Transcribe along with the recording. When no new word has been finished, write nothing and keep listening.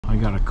I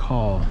got a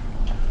call.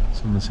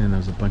 Someone saying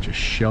there's a bunch of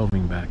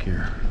shelving back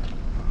here.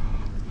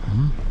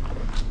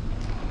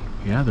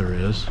 Yeah, there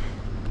is.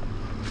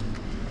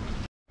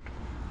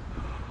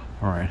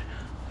 Alright.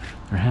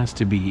 There has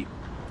to be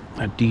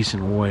a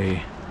decent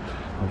way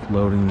of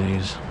loading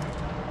these.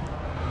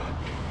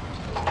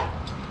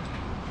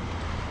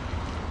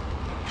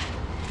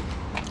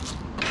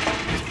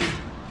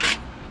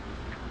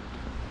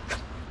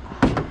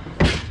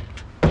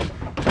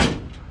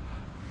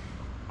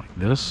 Like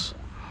this,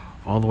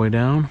 all the way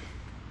down.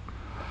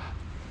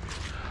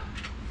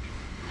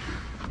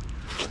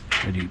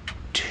 I do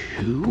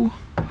 2.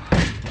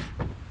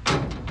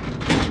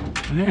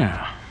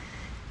 Yeah.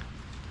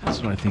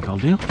 That's what I think I'll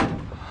do.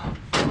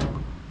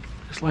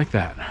 Just like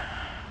that.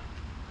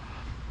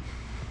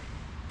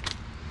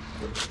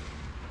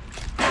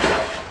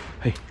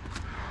 Hey,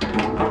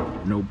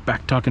 no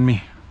back talking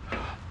me.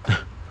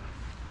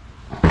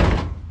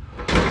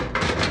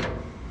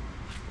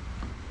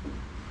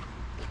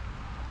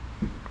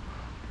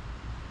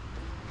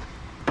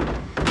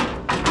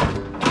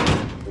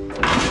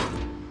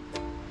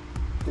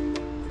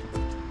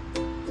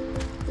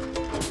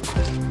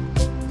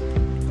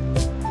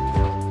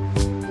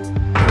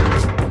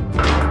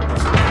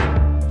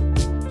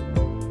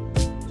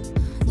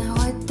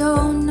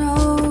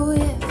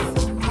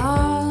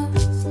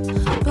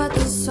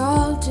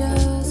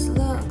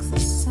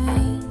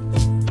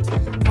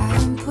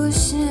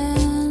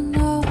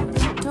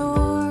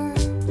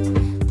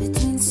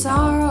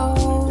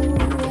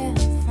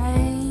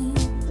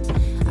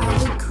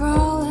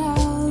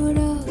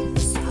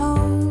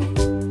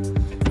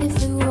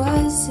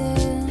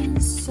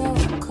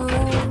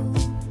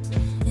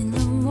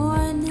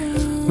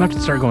 I'm gonna have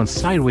to start going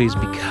sideways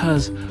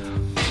because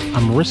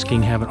I'm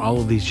risking having all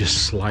of these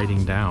just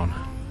sliding down.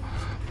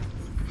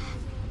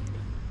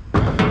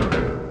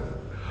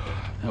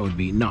 That would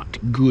be not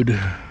good.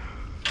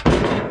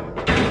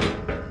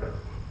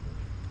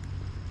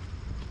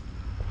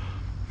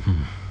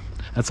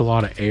 That's a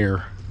lot of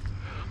air.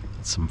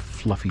 That's some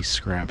fluffy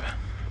scrap.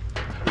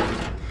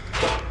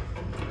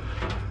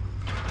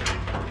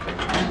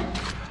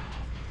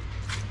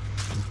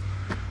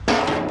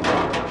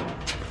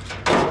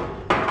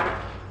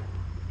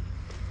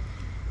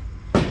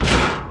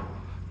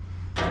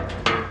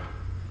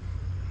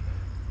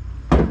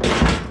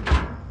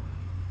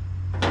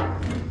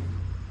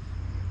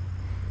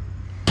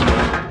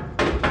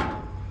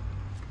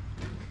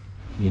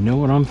 You know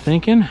what I'm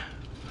thinking?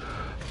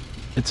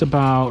 It's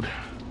about,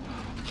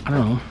 I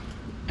don't know,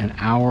 an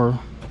hour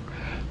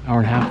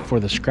and a half before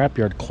the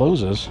scrapyard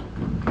closes.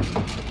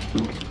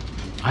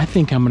 I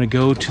think I'm gonna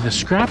go to the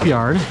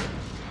scrapyard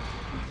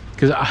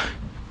because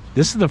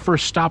this is the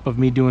first stop of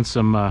me doing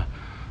some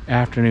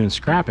afternoon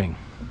scrapping.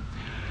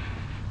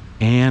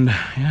 And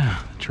yeah,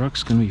 the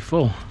truck's gonna be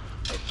full.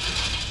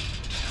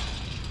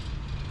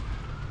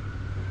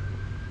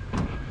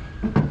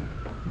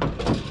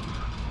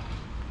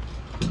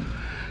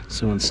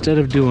 So instead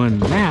of doing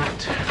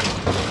that,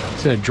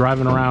 instead of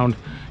driving around,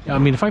 I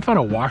mean, if I found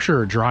a washer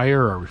or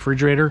dryer or a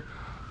refrigerator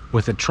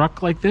with a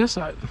truck like this,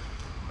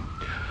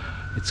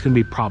 it's gonna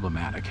be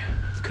problematic.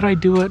 Could I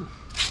do it?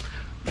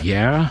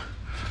 Yeah.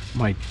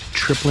 Am I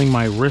tripling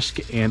my risk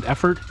and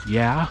effort?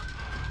 Yeah.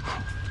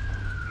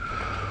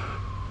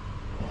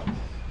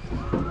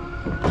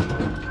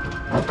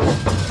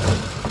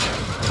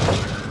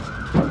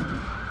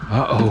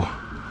 Uh-oh.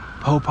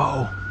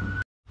 Popo.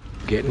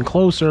 Getting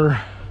closer.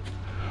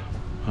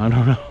 I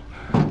don't know.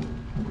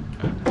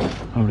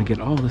 I'm gonna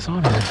get all this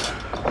on here.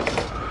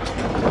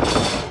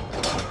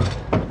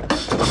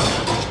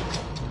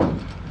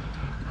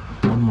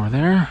 One more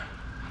there.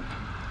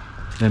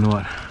 Then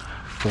what?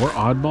 4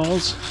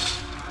 oddballs?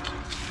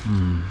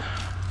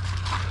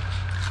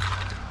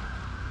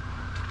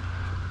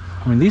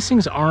 I mean, these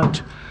things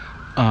aren't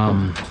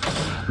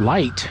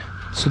light,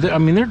 so I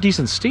mean, they're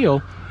decent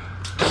steel.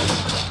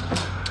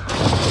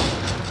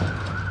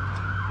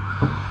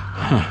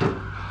 Huh.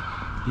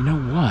 You know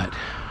what?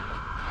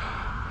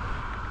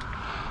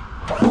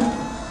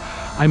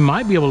 I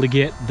might be able to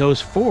get those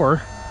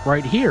 4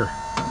 right here.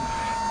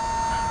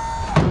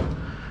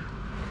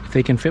 If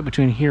they can fit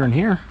between here and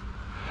here.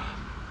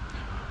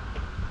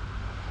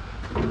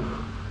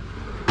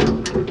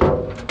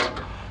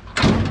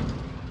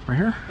 Right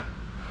here?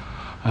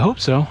 I hope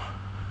so.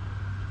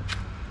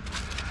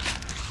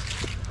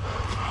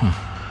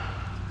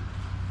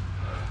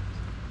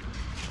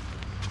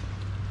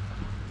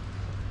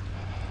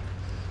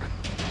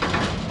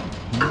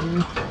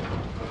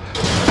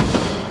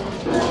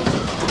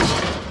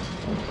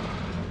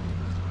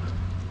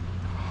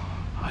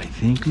 I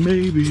think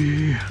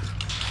maybe.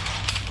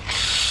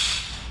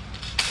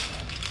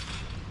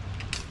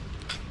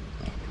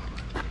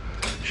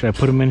 Should I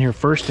put them in here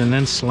first and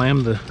then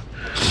slam the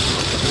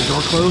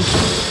door closed?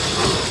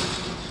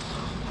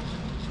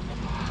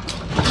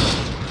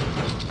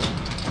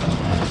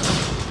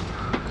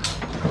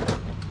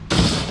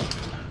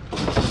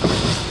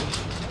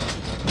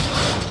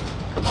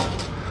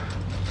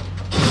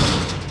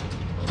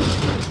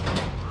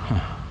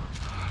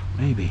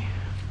 Maybe.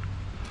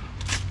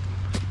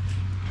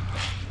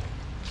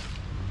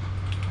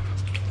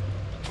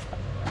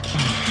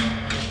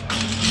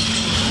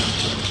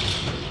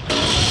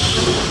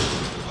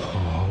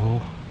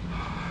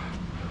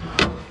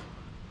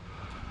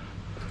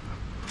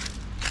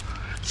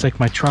 It's like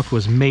my truck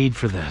was made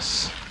for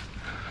this.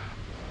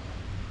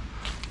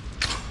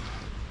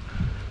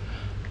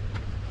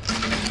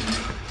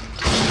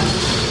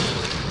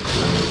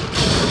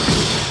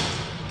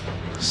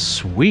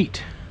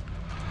 Sweet.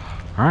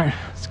 All right,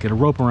 let's get a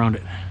rope around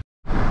it.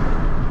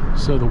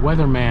 So the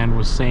weatherman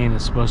was saying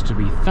it's supposed to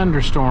be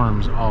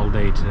thunderstorms all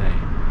day today.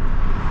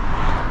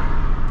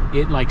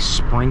 It like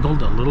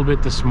sprinkled a little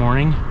bit this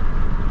morning,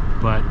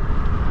 but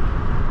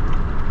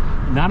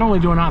not only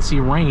do I not see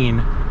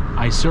rain,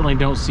 I certainly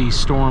don't see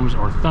storms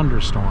or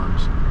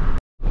thunderstorms.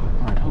 All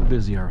right, how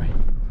busy are we?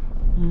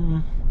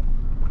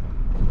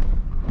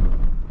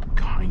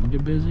 Kind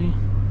of busy.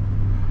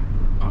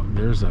 Oh,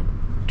 there's a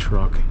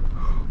truck.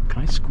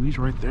 Can I squeeze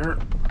right there?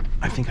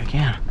 I think I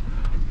can.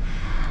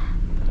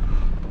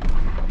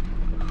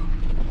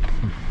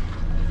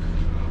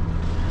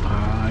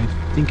 I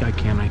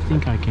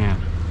think I can.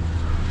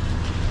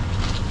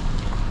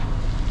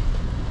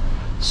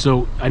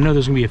 So I know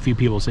there's gonna be a few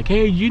people say,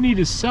 hey, you need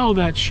to sell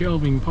that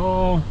shelving,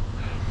 Paul.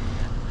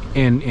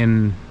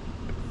 And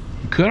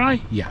could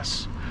I?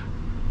 Yes.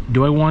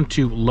 Do I want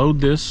to load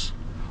this,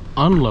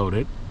 unload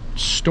it,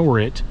 store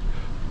it,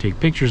 take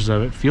pictures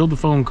of it, field the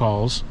phone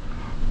calls,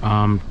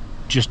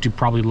 just to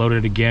probably load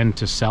it again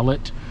to sell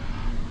it?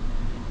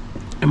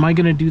 Am I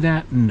gonna do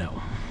that?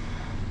 No.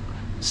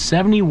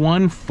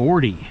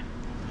 $71.40.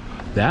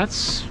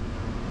 That's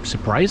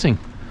surprising.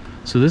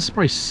 So this is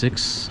probably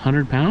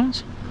 600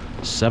 pounds,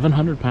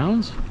 700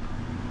 pounds.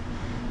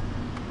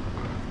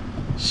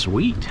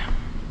 Sweet.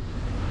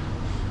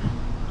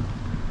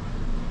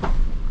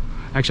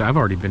 Actually, I've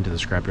already been to the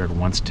scrapyard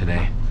once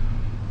today.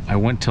 I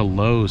went to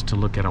Lowe's to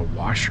look at a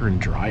washer and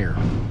dryer,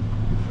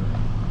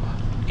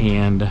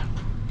 and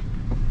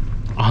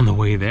on the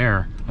way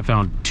there I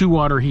found 2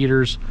 water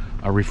heaters,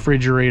 a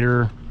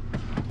refrigerator,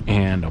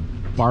 and a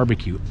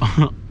barbecue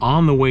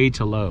on the way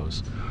to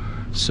Lowe's.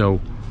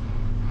 So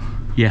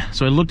yeah,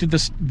 so I looked at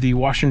the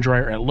washer and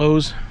dryer at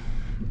Lowe's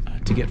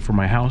to get for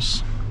my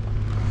house,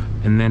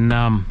 and then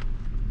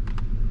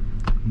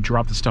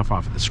dropped the stuff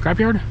off at the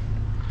scrapyard.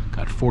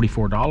 Got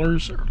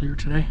 $44 earlier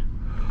today.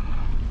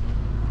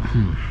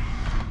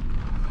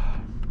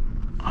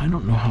 I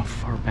don't know how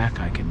far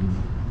back I can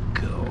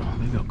go.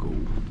 Maybe I'll go.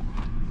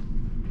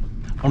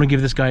 I want to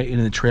give this guy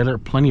in the trailer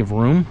plenty of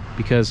room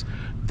because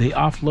they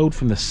offload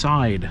from the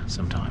side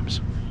sometimes.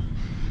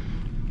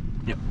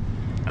 Yep.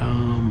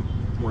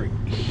 Right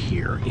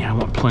here. Yeah, I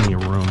want plenty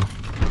of room.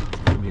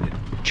 I need to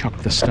chuck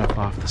the stuff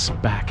off this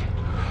back.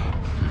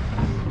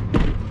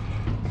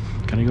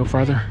 Can I go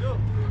farther?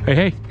 Hey,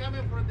 hey.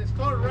 Coming from the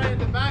store right in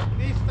the back,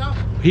 this stuff.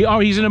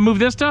 He's gonna move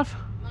this stuff?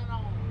 No,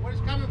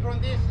 where's coming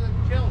from this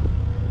shelf?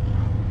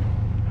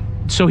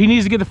 So he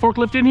needs to get the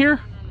forklift in here?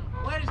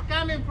 Where is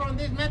coming from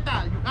this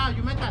metal?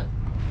 You metal.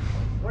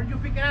 Where you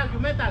pick it up? You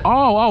metal.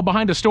 Oh,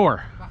 behind the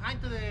store. Behind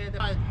to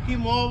the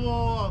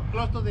T-Mobile,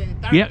 close to the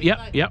Target.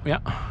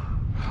 Yep.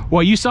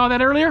 Well, you saw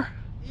that earlier?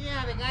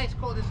 Yeah, the guys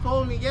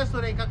told me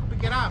yesterday I could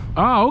pick it up.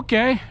 Oh,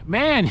 okay.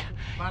 Man.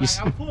 But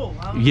I'm full.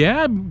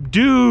 Yeah,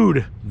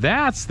 dude.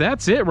 That's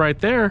it right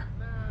there.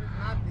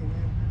 Nothing,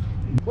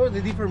 man. Where's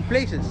the different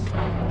places?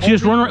 She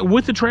just run right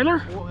with the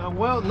trailer?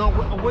 Well, no,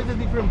 where's the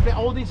different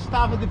all this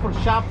stuff is different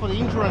shop for the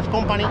insurance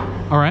company.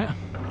 All right.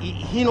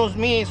 He knows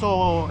me,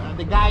 so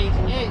the guy is,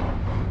 hey,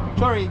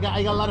 sorry,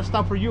 I got a lot of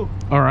stuff for you.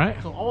 All right.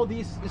 So all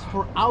this is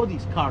for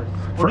Audi's cars.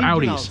 For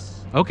originals.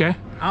 Audis. Okay.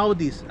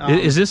 Audi's.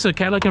 Is this a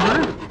Cadillac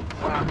converter?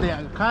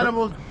 The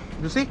carnival,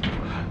 you see?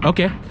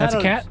 Okay, that's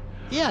a cat?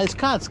 Yeah, it's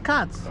cats.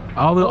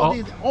 All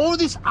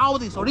these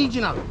Audis,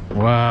 original.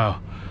 Wow.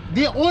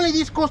 Only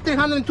this cost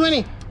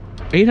 $320.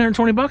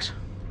 820 bucks?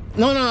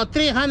 No,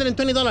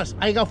 $320.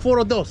 I got 4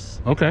 of those.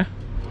 Okay.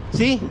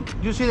 See?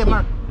 You see the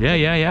mark?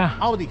 Yeah.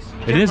 Audis.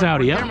 It is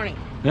Audi, yeah. Germany.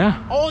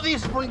 Yeah. All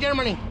this from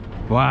Germany.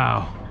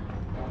 Wow.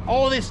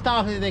 All this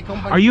stuff is the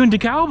company. Are you in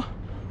DeKalb?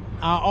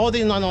 All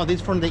this, no, this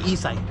from the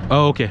east side.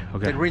 Oh, okay.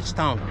 The rich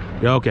town.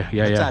 Yeah, okay,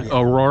 yeah. Batavia.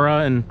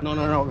 Aurora and... No.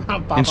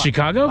 In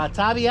Chicago?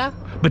 Batavia.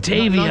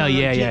 Batavia,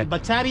 yeah.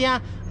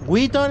 Batavia,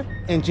 Wheaton,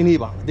 and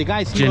Geneva. The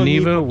guys here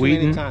Geneva,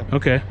 Wheaton.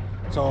 Okay.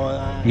 So...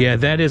 yeah,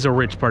 that is a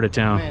rich part of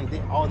town. Man,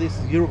 all this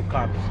is Europe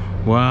cars.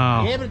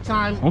 Wow. Every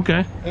time...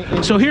 Okay.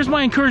 So here's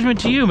my encouragement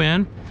to you,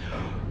 man.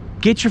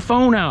 Get your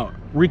phone out.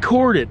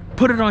 Record it.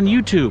 Put it on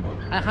YouTube.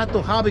 I had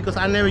to have because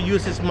I never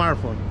use a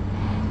smartphone.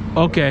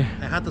 Okay.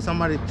 I had to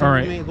somebody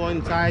tell me go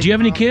inside. Do you have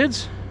any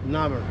kids?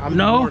 Never. I'm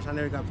no? divorced. I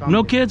never got family.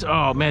 No kids?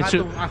 Oh, man.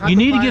 So you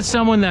need to get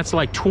someone that's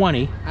like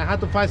 20. I had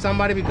to find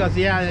somebody because,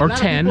 yeah, or a lot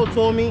 10. of people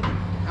told me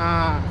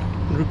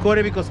record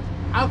it because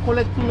I'll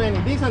collect too many.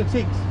 These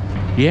antiques.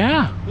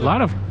 Yeah, a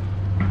lot of...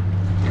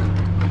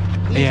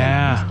 These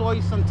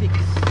toys antiques.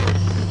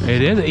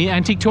 It is.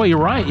 Antique toy, you're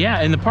right. Yeah,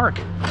 in the park.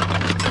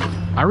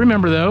 I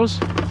remember those.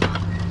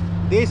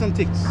 These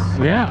antiques.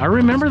 Yeah, I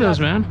remember those,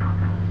 man.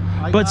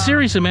 But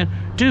seriously, man,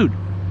 dude,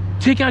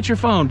 take out your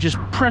phone, just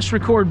press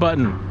record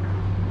button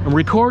and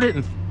record it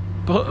and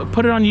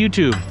put it on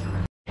YouTube.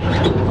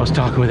 I was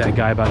talking with that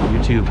guy about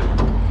YouTube.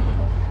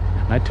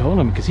 I told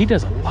him, because he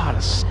does a lot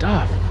of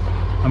stuff.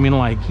 I mean,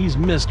 like, he's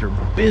Mr.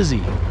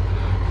 Busy.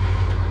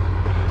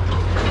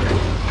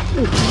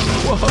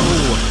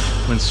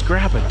 Whoa! When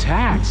scrap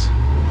attacks.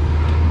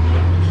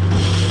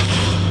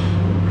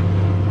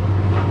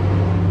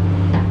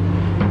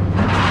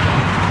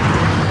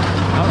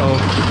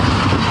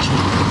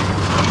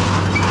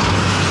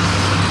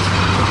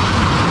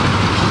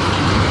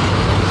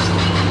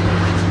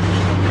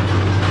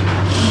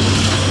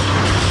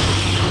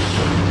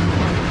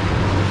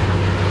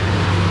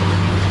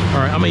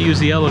 Alright, I'm gonna use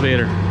the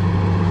elevator.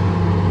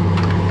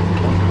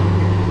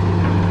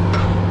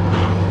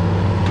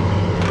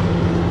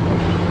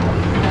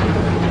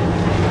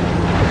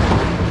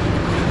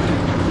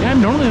 Yeah,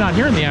 I'm normally not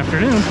here in the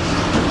afternoon.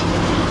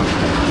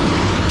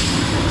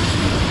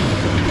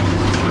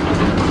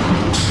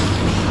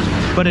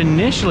 But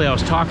initially I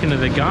was talking to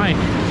the guy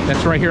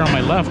that's right here on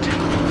my left,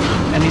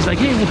 and he's like,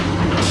 hey,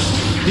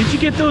 did you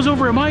get those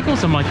over at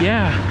Michael's? I'm like,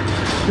 yeah.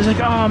 He's like,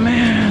 oh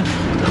man.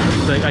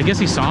 He's like, I guess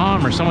he saw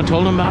him or someone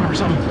told him about him or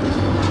something.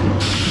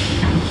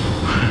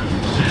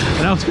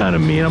 And that was kind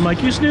of mean. I'm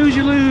like, you snooze,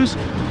 you lose.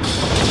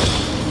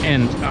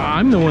 And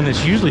I'm the one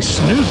that's usually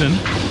snoozing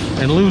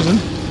and losing.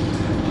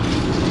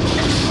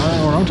 I don't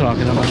know what I'm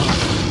talking about.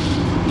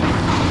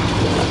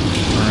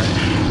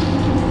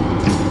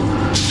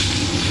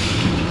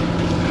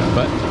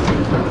 But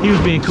he was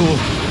being cool,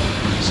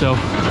 so.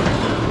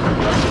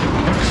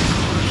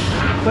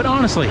 But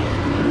honestly,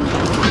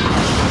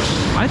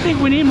 I think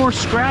we need more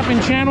scrapping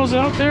channels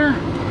out there.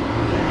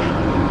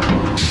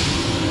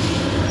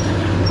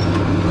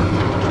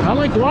 I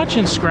like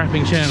watching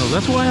scrapping channels.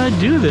 That's why I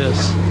do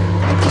this.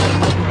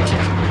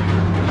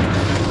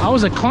 I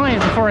was a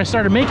client before I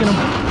started making them.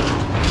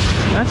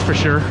 That's for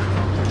sure.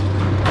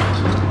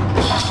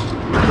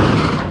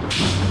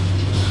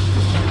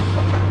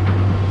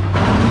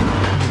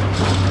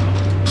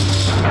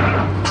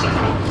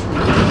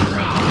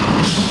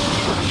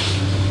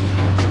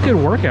 Good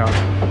workout.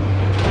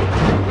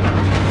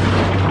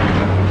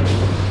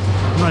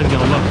 I'm not even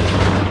gonna look.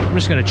 I'm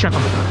just gonna check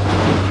them.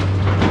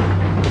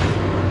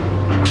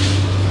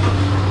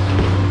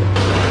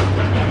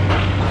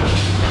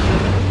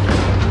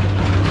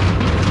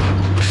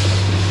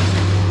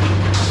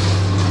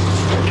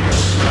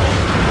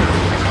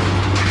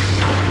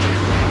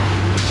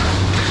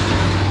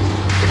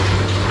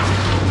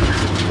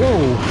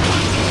 Whoa.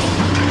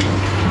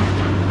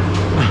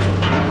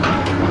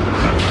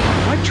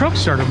 My truck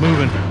started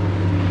moving.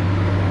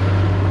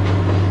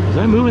 Was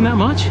I moving that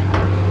much?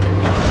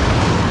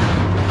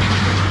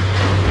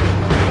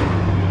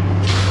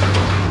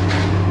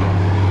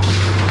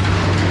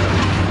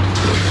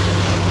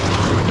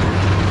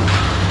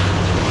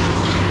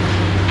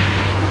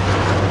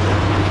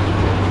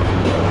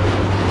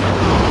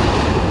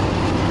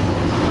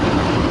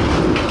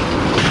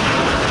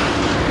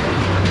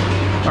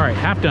 All right,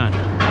 half done.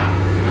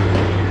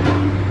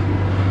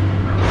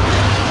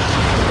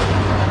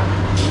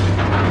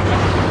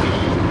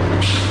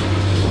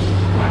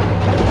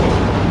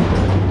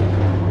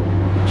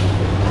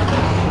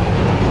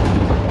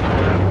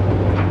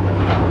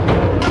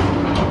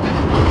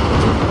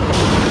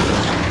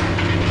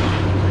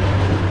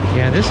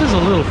 This is a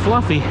little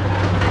fluffy.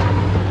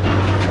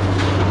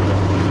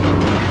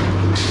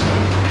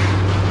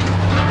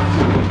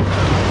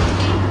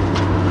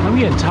 I'm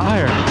getting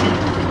tired.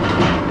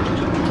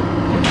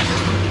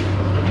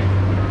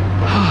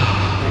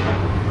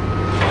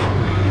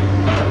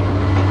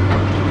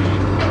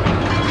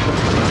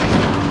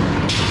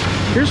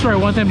 Here's where I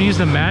want them to use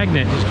the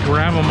magnet. Just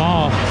grab them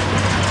all.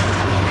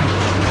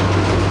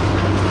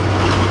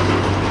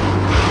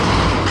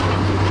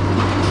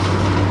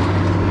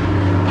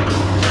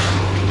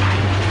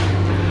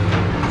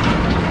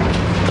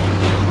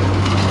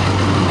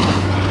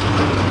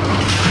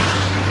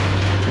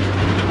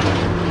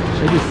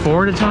 Should I do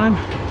 4 at a time?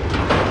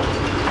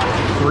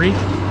 3?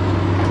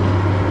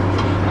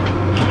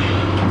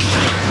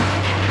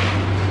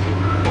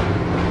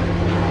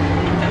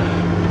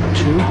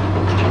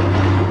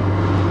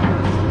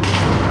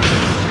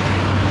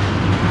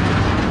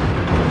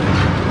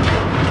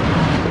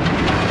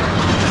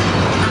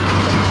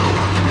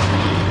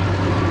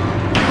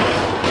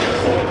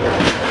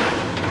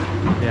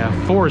 Yeah,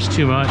 4 is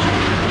too much.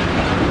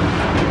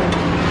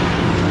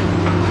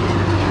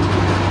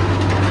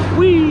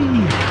 Whee!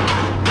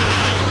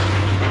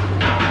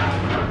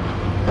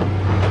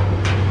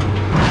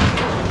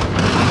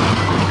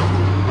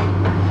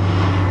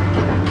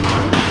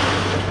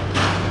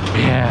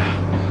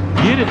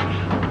 Get it!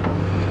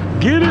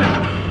 Get it!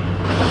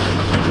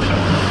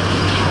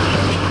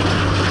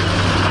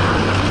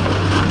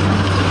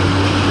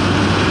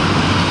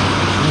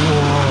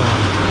 Whoa.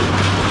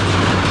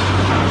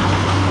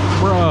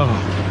 Bro.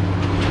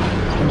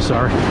 I'm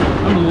sorry.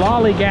 I'm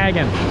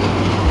lollygagging.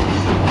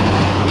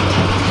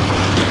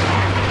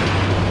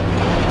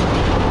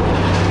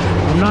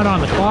 I'm not on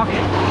the clock.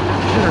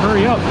 Better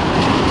hurry up.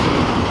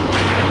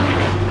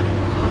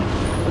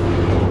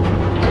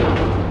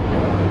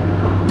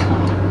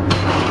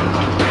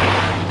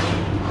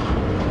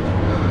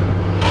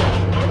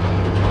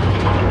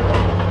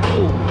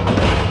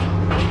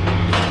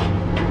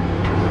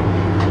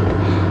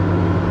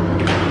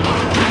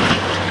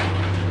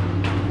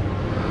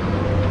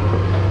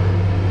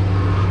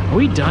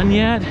 we done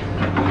yet?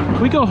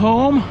 Can we go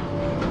home?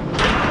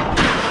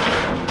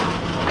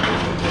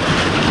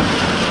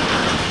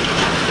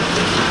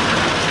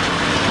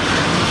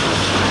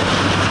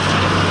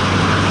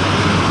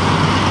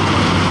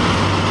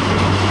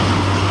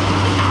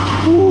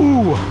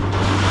 Ooh,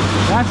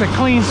 that's a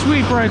clean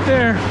sweep right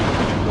there.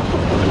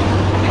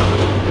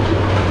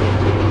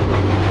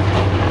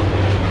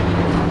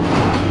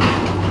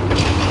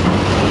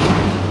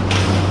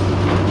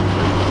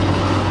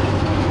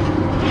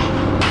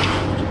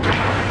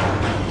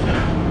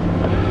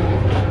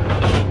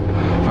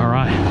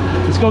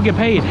 Go get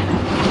paid.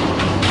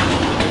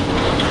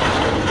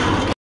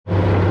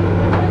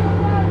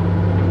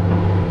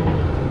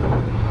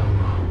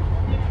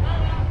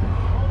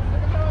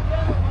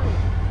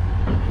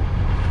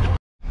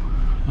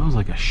 That was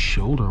like a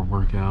shoulder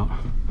workout.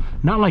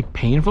 Not like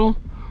painful,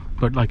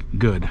 but like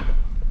good.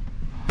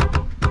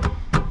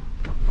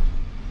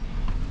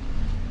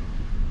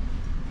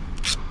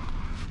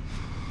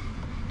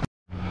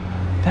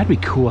 That'd be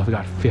cool if I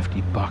got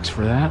 50 bucks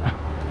for that.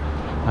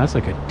 That's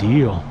like a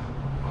deal.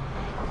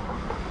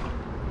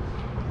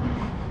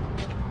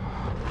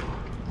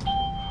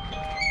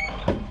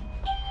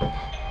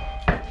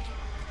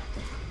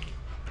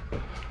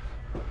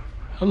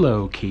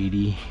 Hello,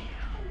 Katie.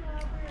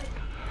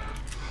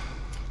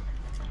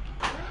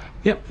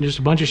 Yep, just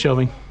a bunch of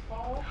shelving.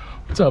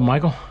 What's up,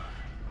 Michael?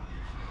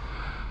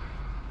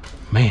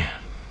 Man.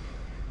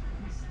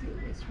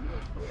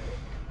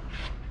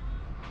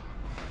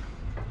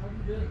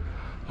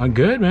 I'm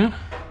good, man.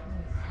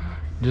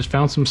 Just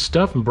found some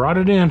stuff and brought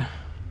it in.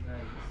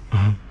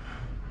 The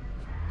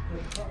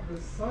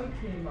sun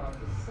came out.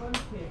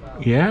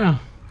 Yeah.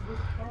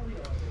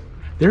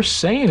 They're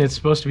saying it's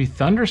supposed to be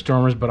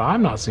thunderstorms, but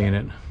I'm not seeing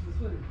it.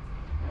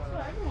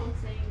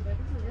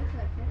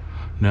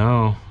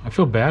 No, I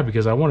feel bad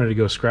because I wanted to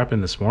go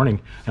scrapping this morning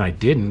and I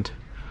didn't.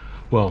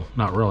 Well,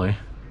 not really.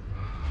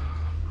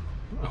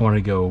 I wanted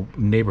to go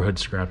neighborhood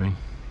scrapping.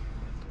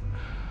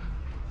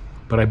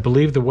 But I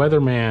believe the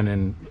weatherman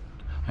and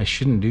I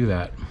shouldn't do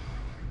that.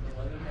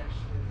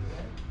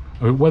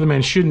 Or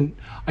weatherman shouldn't,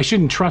 I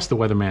shouldn't trust the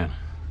weatherman.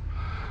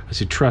 I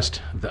should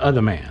trust the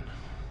other man.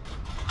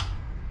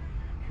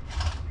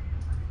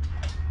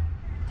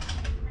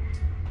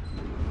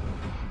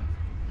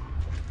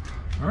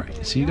 All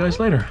right, see you guys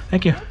later.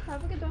 Thank you.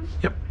 Have a good one.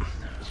 Yep.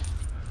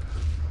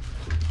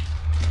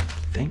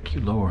 Thank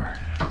you, Lord.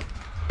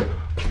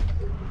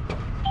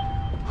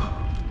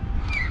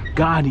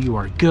 God, you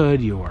are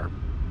good. You are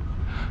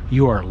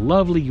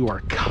lovely. You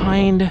are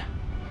kind.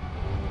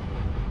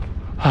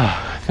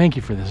 Thank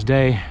you for this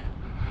day.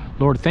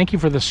 Lord, thank you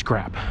for the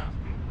scrap.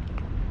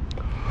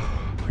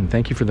 And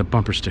thank you for the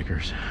bumper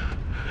stickers.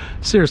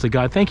 Seriously,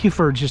 God, thank you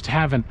for just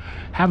having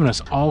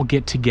us all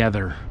get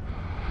together.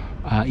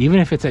 Even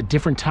if it's at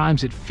different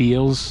times, it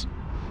feels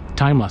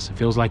timeless. It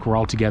feels like we're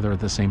all together at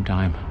the same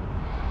time.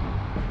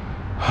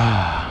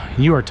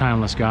 You are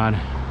timeless, God.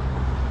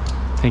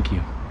 Thank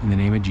you. In the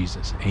name of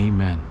Jesus.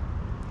 Amen.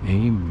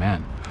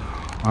 Amen.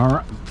 All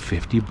right,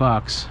 50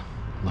 bucks.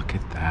 Look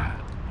at that.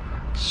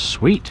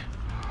 Sweet.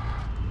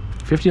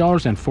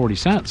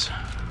 $50.40.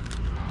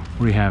 What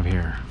do we have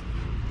here?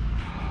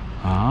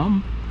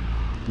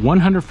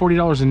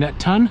 $140 a net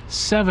ton,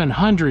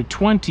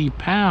 720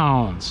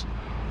 pounds.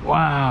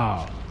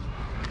 Wow,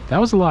 that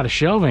was a lot of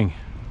shelving.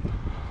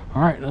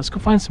 All right, let's go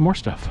find some more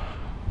stuff.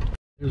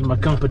 Here's my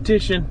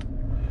competition.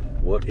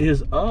 What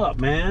is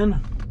up,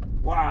 man?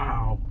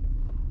 Wow.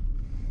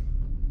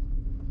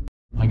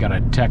 I got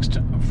a text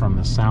from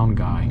the sound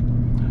guy,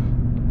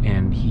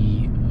 and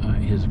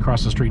his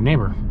across the street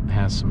neighbor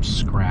has some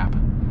scrap.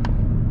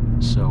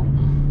 So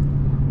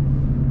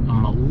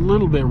I'm a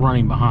little bit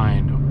running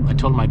behind. I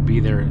told him I'd be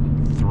there at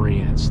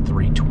 3 and it's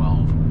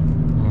 3:12.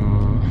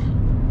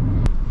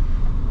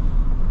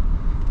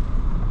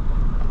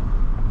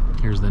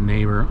 Here's the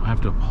neighbor. I have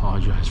to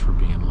apologize for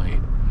being late.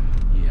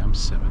 Yeah, I'm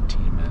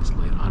 17 minutes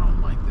late. I don't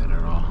like that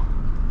at all.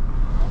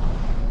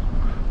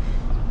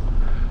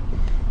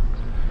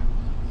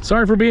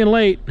 Sorry for being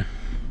late.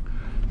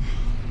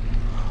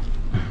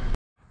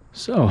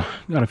 So,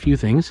 got a few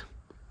things.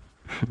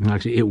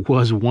 Actually, it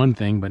was one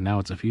thing, but now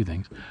it's a few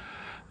things.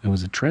 It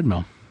was a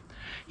treadmill.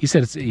 He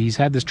said he's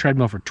had this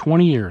treadmill for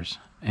 20 years,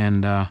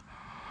 and the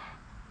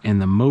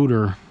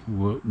motor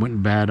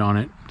went bad on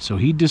it, so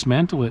he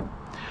dismantled it.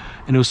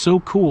 And it was so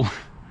cool.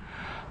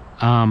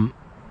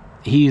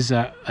 He's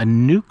a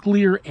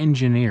nuclear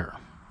engineer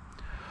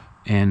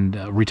and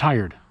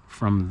retired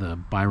from the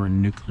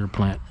Byron nuclear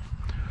plant.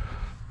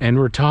 And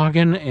we're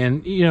talking,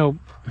 and you know,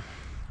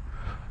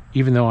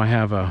 even though I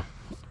have a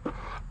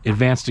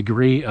advanced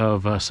degree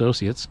of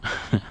associates,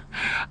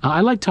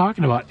 I like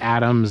talking about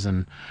atoms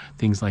and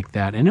things like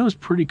that. And it was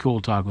pretty cool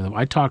to talk with him.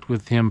 I talked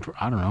with him for,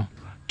 I don't know,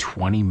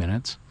 20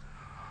 minutes.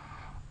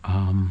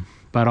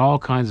 About all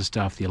kinds of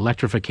stuff, the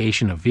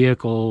electrification of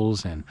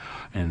vehicles and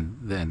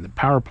then the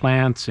power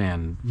plants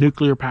and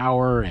nuclear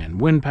power and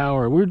wind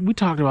power. We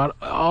talked about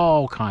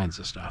all kinds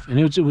of stuff. And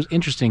it was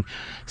interesting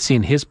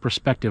seeing his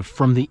perspective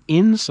from the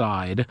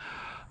inside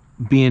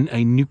being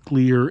a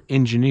nuclear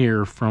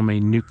engineer from a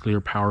nuclear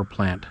power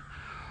plant.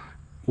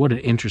 What an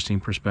interesting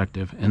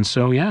perspective. And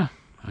so, yeah,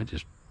 I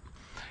just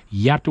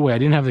yapped away. I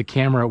didn't have the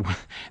camera.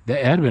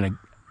 That had been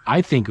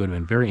I think it would have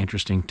been very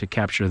interesting to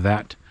capture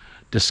that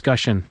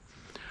discussion.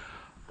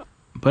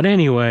 But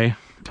anyway,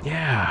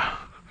 yeah.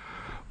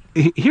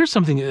 Here's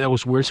something that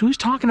was weird. So he was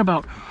talking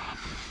about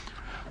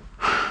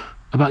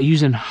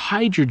using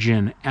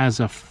hydrogen as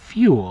a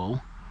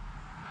fuel.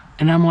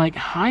 And I'm like,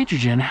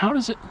 hydrogen,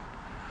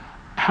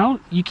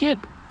 you can't,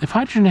 if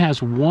hydrogen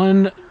has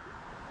one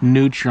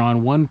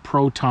neutron, one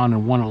proton,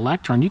 and one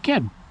electron, you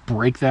can't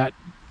break that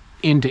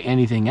into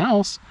anything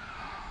else.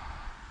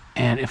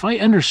 And if I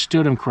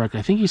understood him correctly,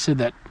 I think he said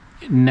that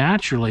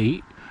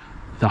naturally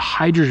the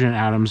hydrogen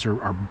atoms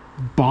are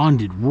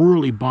bonded,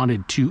 really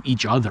bonded to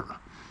each other.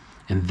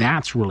 And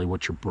that's really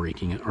what you're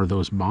breaking, are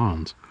those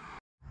bonds.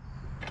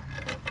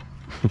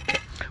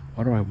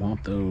 Why do I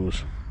want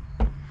those?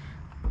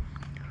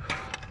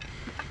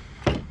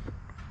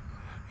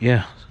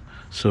 Yeah,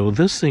 so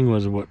this thing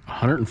was what,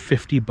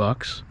 150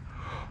 bucks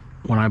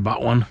when I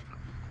bought one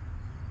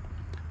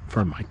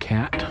for my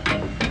cat.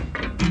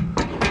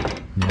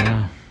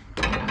 Yeah,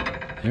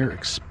 they're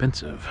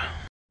expensive.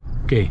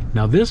 Okay,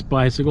 now this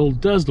bicycle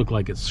does look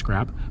like it's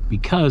scrap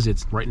because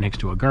it's right next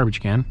to a garbage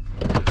can.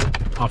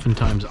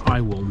 Oftentimes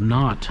I will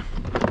not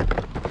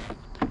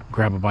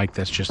grab a bike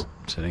that's just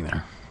sitting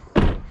there.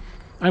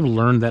 I've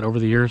learned that over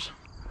the years.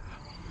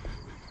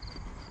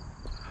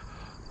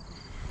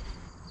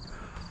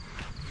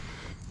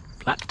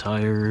 Flat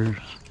tires,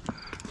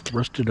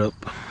 rusted up.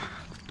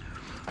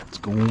 It's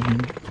going,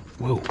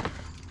 whoa.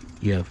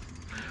 Yeah,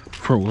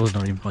 front wheel's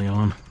not even play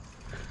on.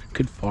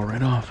 Could fall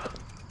right off.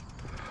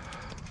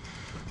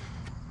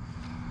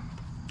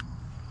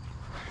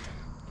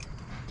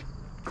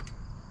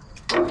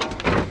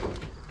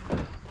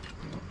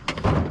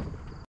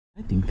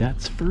 I think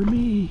that's for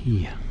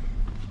me.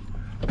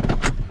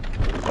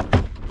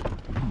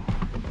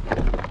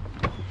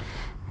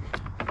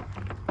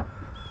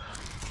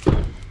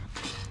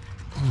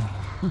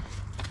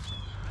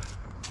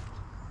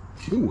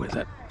 Ooh, is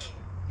that?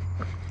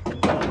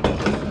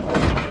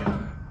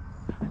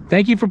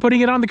 Thank you for putting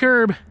it on the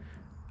curb.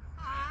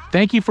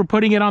 Thank you for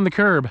putting it on the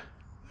curb.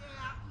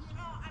 Yeah, you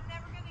know, I'm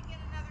never going to get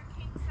another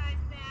king-size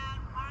bed.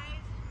 Why is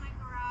it in my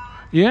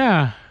garage?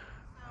 Yeah.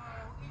 So,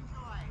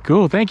 enjoy.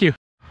 Cool, thank you.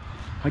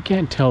 I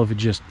can't tell if it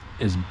just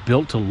is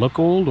built to look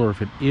old or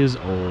if it is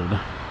old.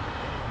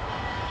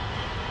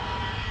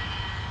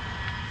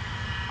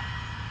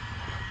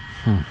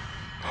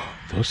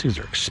 Those things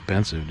are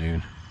expensive,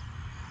 dude.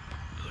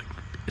 Like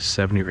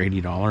 $70 or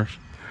 $80.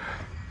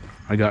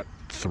 I got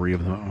 3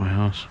 of them at my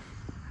house.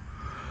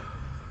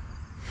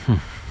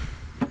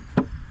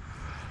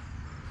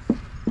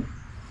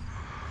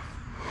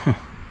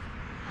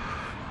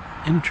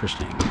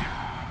 Interesting.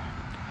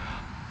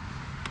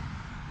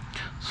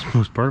 This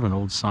was part of an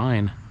old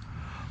sign.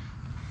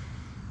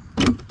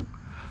 Hey.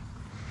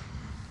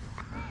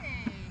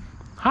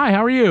 Hi,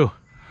 how are you?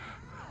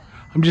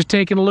 I'm just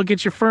taking a look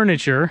at your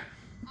furniture.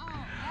 Oh,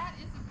 that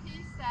is a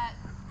piece that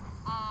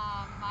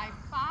my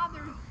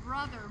father's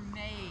brother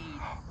made.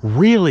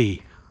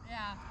 Really?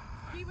 Yeah.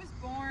 He was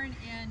born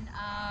in,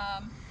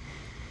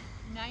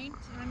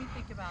 let me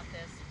think about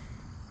this,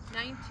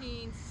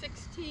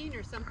 1916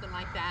 or something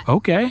like that.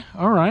 Okay,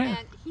 all right.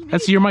 And he made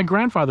That's the year my that.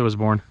 grandfather was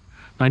born,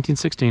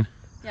 1916.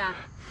 Yeah.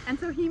 And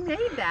so he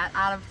made that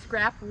out of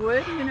scrap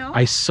wood, you know?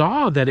 I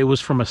saw that it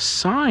was from a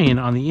sign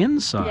on the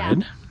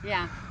inside.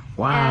 Yeah.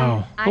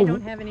 Wow. And I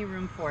don't have any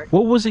room for it.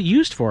 What was it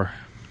used for?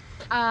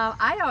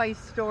 I always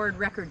stored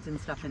records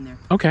and stuff in there.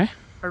 Okay.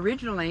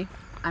 Originally,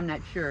 I'm not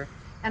sure.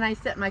 And I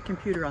set my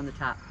computer on the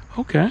top.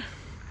 Okay.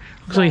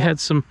 Looks like it had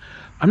some,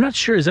 I'm not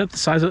sure, is that the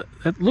size of,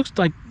 that looks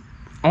like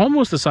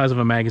almost the size of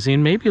a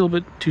magazine, maybe a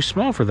little bit too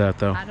small for that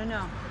though. I don't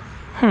know.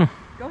 Huh.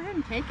 Go ahead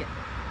and take it.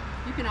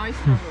 You can always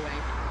throw it away.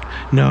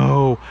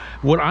 No,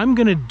 what I'm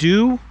gonna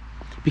do,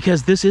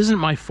 because this isn't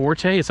my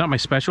forte, it's not my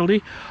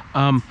specialty,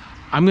 I'm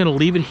gonna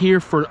leave it here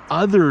for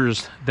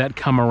others that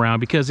come around,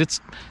 because it's,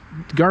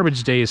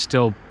 garbage day is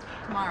still,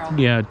 Tomorrow.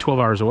 yeah, 12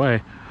 hours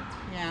away,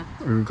 Yeah.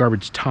 or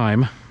garbage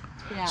time.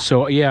 Yeah.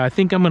 So yeah, I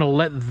think I'm gonna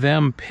let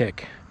them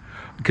pick,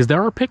 because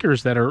there are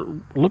pickers that are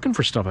looking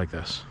for stuff like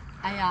this.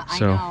 I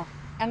So- know.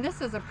 And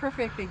this is a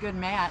perfectly good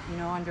mat, you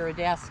know, under a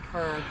desk for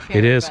a chair.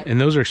 It is, but and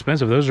those are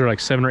expensive. Those are like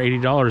 $7 or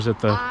 $80 at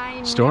the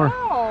I store.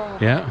 know,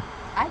 Yeah.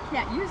 I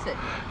can't use it.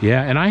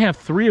 Yeah, and I have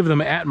 3 of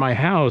them at my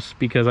house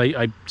because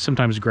I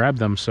sometimes grab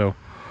them. So,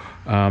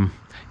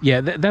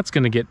 yeah, that's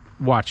going to get,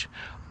 watch,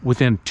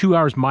 within 2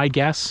 hours, my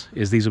guess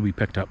is these will be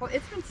picked up. Well,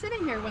 it's been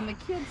sitting here when the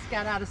kids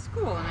got out of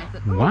school, and I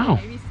thought, oh, Wow.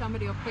 maybe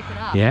somebody will pick it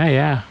up. Yeah,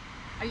 yeah.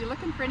 Are you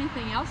looking for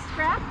anything else,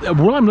 scrap?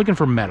 Well, I'm looking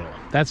for metal.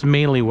 That's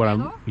mainly what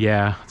Metal?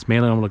 yeah, it's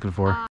mainly what I'm looking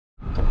for.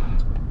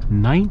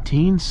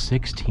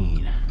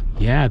 1916.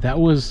 Yeah, that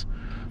was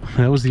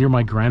the year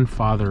my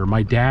grandfather,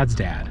 my dad's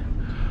dad,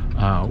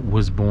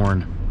 was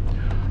born.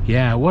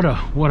 Yeah, what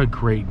a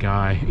great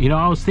guy. You know,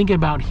 I was thinking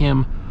about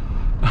him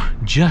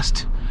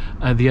just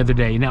the other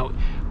day. Now,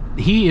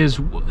 he is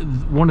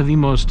one of the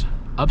most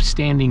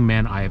upstanding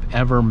men I have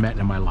ever met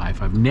in my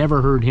life. I've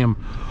never heard him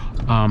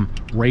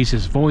raise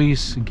his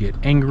voice, get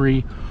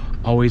angry.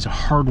 Always a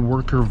hard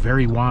worker,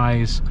 very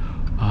wise.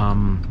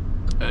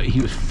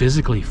 He was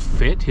physically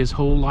fit his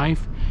whole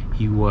life.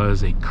 He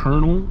was a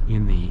colonel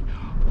in the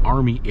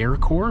Army Air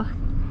Corps.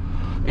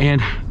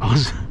 And I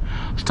was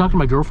talking to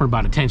my girlfriend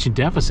about attention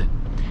deficit.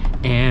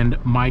 And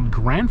my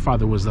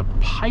grandfather was the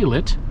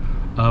pilot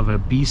of a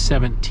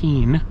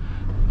B-17,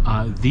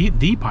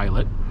 the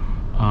pilot.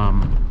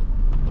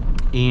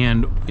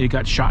 And it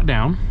got shot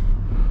down,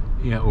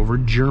 over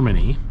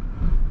Germany.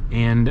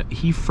 And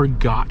he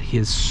forgot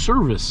his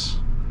service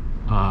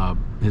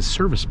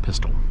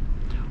pistol,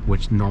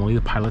 which normally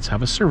the pilots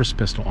have a service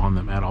pistol on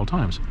them at all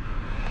times.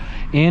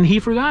 And he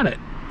forgot it.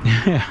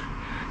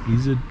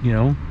 He's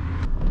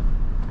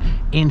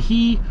and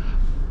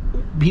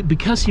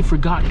because he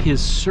forgot his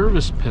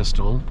service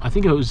pistol, I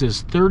think it was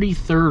his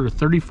 33rd or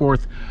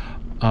 34th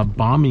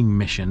bombing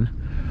mission.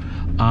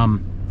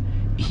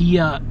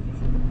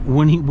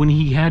 When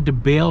he had to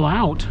bail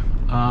out,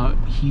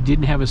 he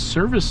didn't have a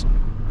service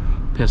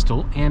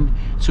pistol, and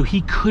so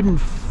he couldn't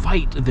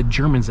fight the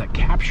Germans that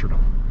captured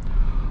him.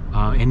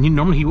 And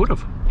normally he would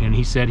have, and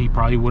he said he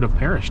probably would have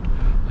perished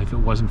if it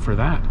wasn't for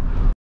that.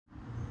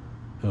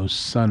 Those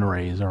sun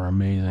rays are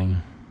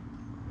amazing.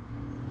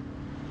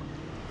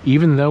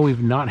 Even though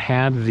we've not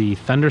had the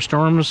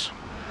thunderstorms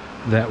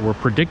that were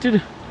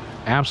predicted,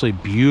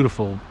 absolutely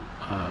beautiful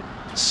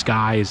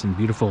skies and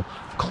beautiful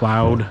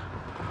cloud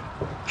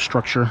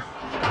structure.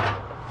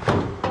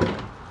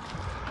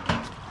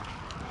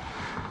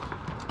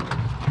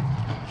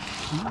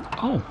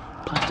 Oh,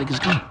 plastic is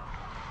gone.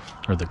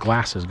 Or the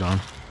glass is gone.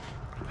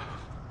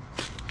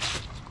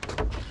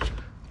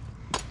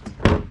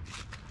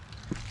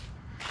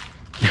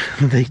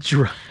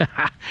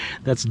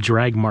 That's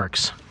drag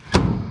marks.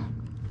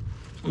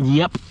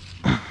 Yep.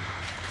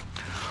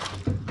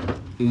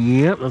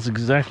 Yep, that's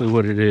exactly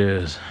what it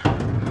is.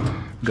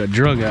 Got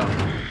drug out.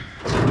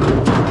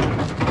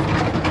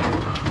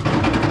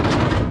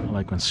 I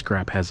like when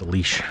Scrap has a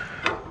leash.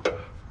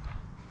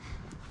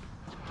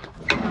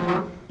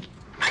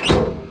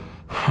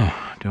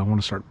 Do I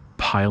want to start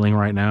piling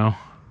right now?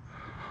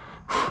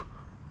 Do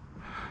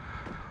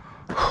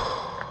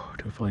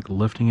I feel like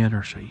lifting it,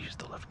 or should I use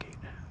the lift gate?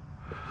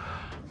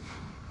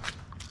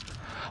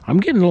 I'm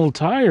getting a little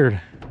tired.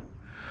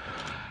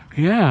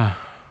 Yeah,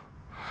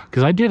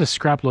 because I did a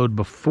scrap load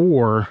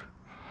before,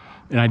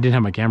 and I didn't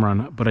have my camera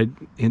on, but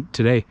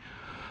today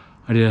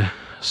I did a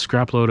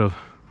scrap load of a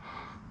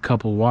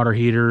couple water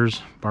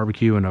heaters,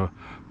 barbecue, and a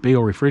big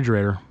old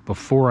refrigerator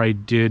before I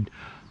did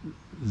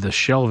the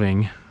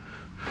shelving.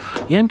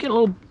 Yeah, I'm getting a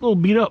little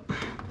beat up.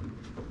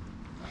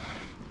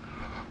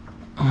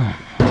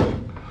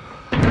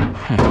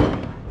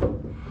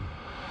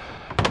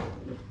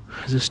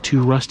 Is this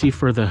too rusty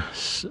for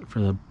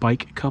the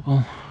bike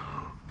couple?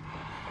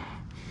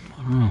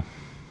 I don't know.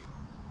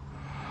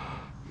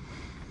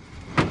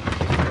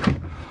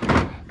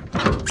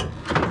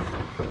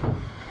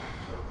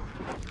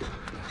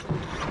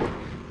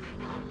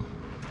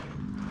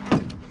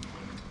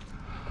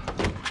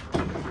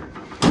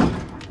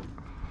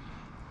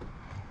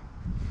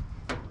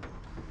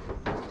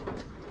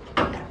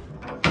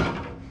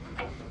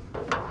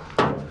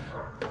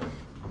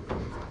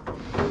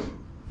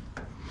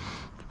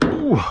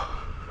 Ooh,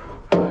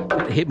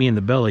 that hit me in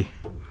the belly.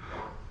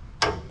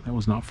 That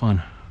was not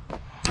fun.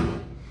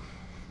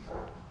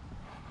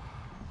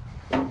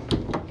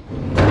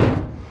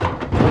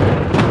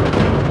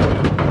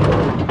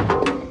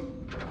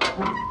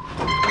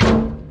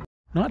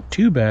 Not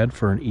too bad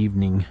for an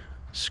evening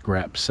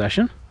scrap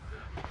session.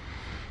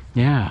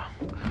 Yeah.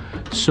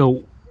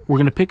 So we're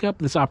going to pick up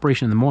this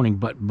operation in the morning,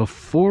 but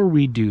before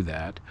we do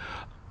that,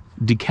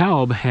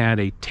 DeKalb had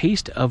a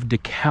Taste of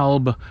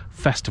DeKalb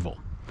festival.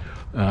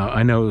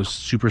 I know it was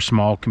super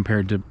small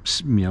compared to,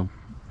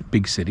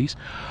 big cities.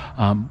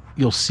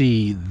 You'll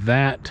see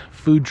that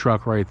food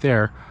truck right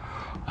there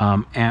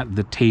at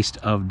the Taste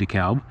of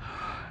DeKalb.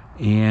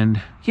 And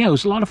yeah, it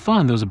was a lot of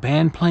fun. There was a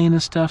band playing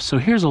and stuff. So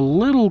here's a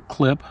little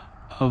clip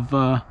of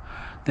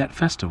that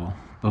festival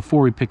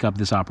before we pick up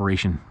this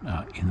operation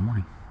in the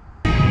morning.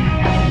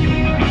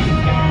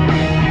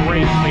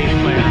 Great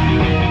bass player.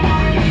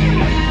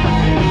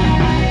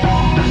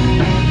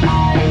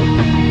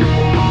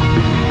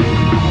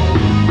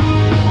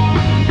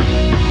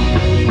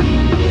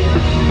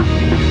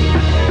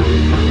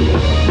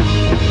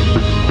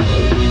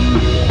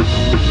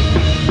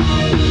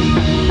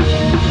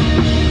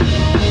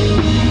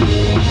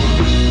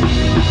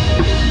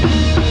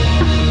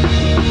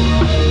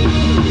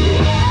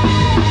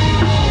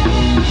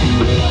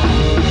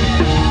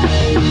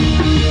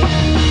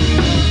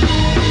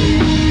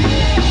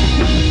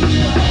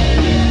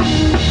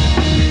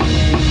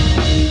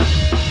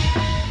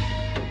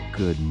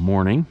 Good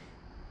morning.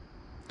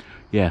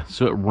 Yeah,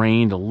 so it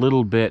rained a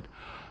little bit.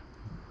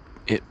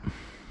 It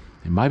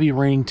might be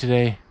raining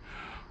today.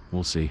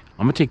 We'll see.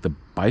 I'm gonna take the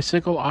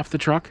bicycle off the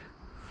truck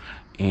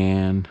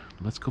and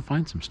let's go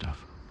find some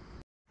stuff.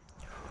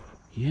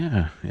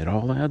 Yeah, it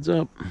all adds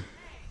up.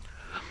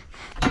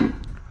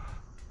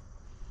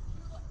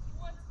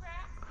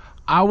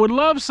 I would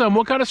love some.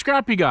 What kind of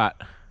scrap you got?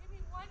 Give me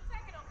 1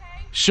 second,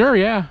 okay? Sure,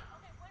 yeah. Okay,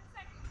 1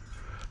 second.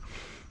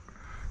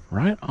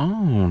 Right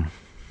on.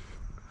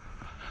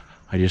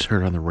 I just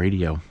heard on the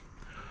radio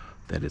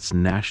that it's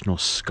National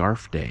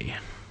Scarf Day.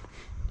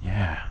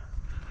 Yeah.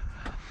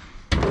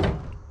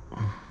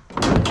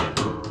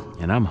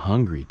 And I'm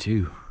hungry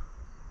too.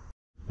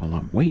 While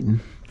I'm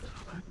waiting,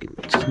 I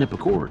can snip a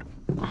cord.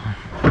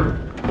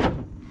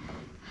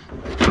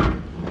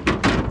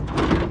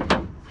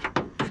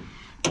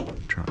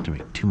 Try not to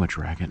make too much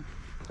racket.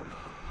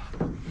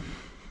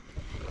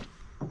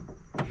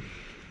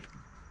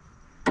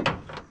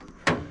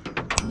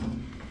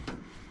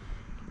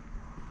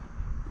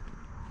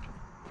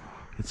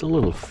 It's a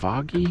little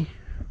foggy.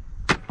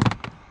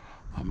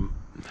 I'm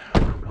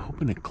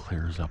hoping it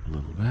clears up a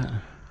little bit.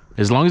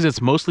 As long as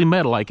it's mostly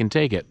metal, I can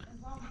take it. As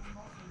long as it's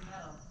mostly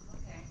metal.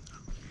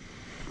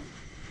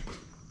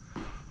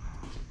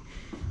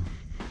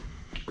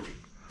 Okay.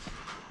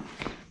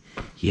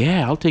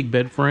 Yeah, I'll take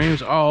bed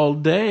frames all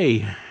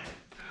day.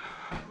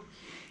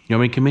 You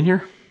want me to come in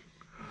here?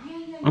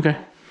 Yeah. Okay.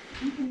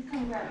 You can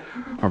come grab it.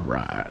 You can All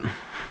right.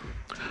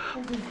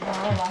 This is all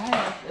I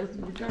have is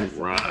the dress.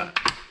 Right.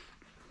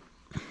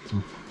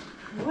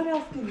 What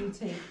else can you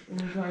take in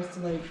regards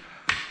to like?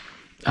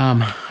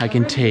 I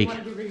can take.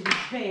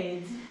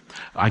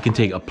 I can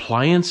take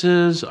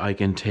appliances. I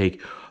can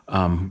take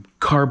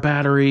car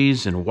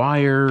batteries and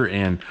wire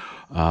and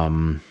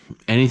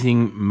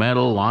anything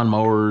metal,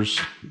 lawnmowers,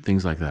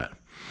 things like that.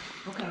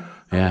 Okay.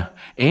 Yeah,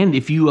 and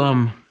if you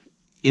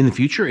in the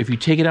future, if you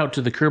take it out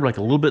to the curb like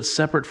a little bit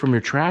separate from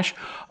your trash,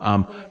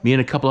 me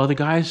and a couple other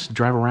guys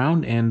drive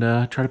around and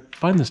try to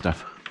find this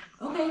stuff.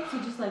 Okay, so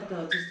just like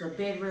the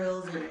bed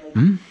rails and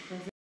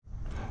like.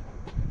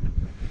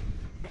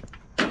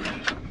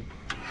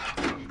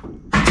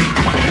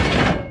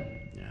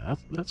 Yeah,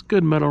 that's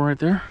good metal right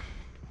there.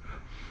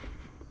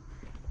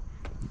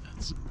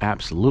 That's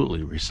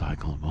absolutely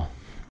recyclable.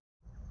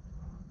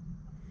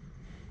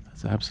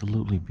 That's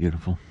absolutely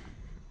beautiful.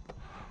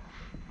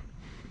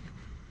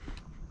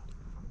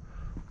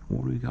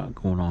 What do we got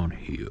going on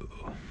here?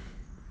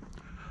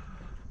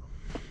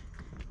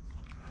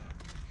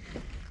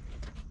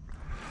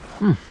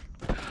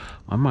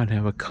 I might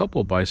have a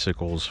couple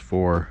bicycles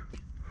for,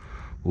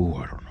 ooh,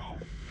 I don't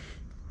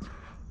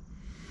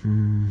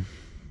know.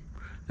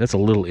 That's a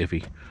little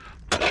iffy.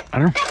 I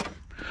don't know.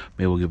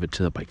 Maybe we'll give it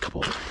to the bike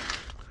couple.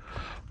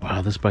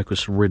 Wow, this bike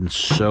was ridden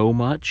so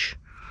much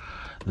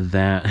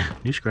that,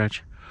 new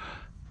scratch,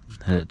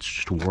 that it's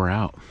just wore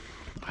out.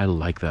 I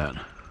like that.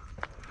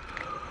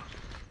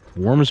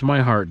 Warms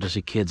my heart to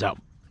see kids out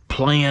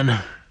playing.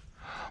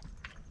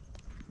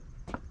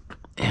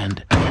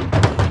 And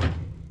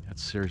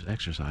that's serious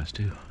exercise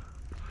too.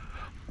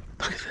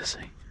 Look at this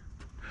thing.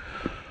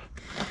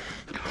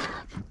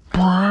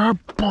 Burp,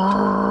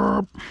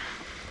 burp.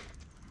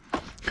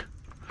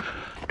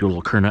 Do a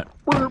little kernut.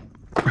 Burp,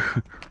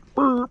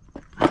 burp.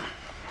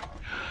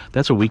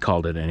 That's what we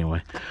called it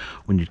anyway.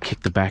 When you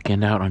kick the back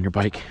end out on your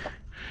bike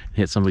and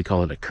hit somebody,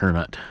 call it a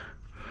kernut.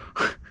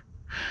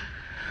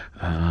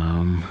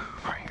 Right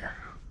here.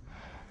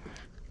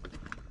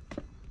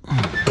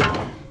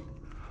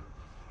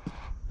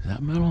 Is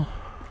that metal?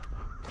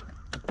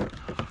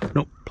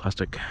 Nope,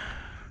 plastic.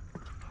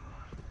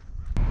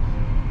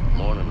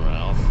 Morning,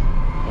 Ralph.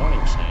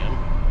 Morning, Sam.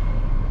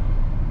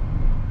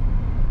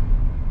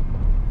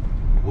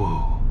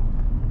 Whoa.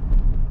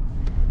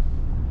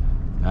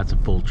 That's a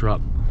full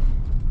truck.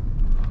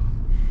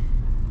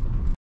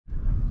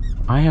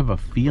 I have a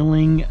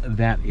feeling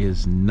that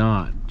is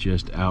not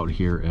just out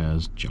here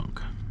as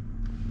junk.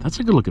 That's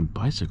a good looking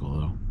bicycle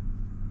though.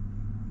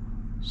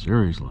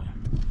 Seriously.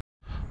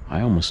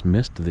 I almost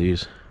missed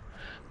these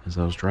as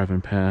I was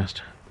driving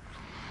past.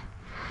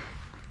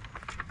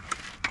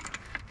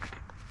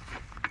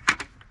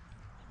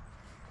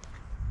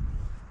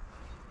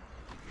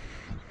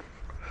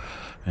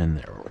 And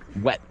they're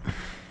wet.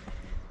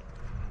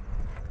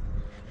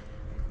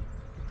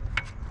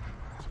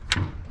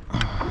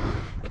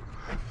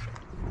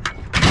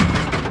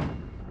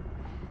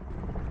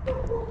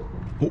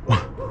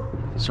 Oh,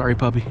 sorry,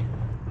 puppy.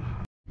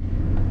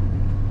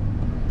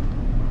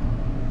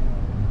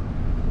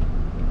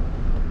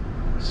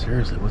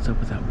 Seriously, what's up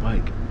with that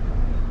bike?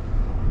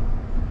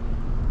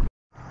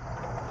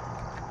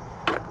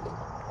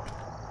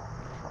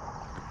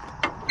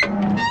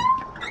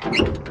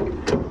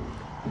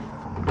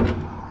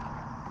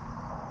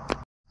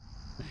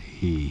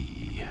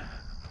 Hey,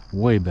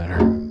 way better.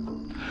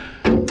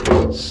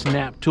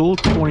 Snap Tool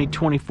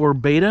 2024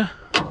 beta.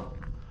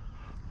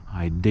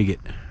 I dig it.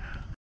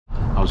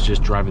 I was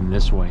just driving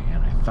this way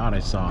and I thought I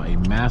saw a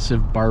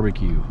massive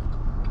barbecue.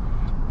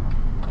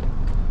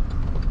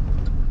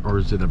 Or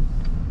is it a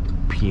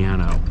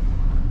piano?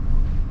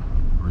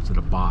 Or is it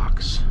a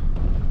box?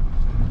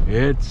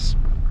 It's,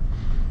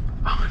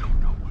 I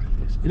don't know what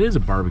it is. It is a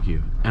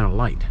barbecue and a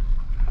light.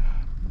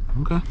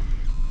 Okay.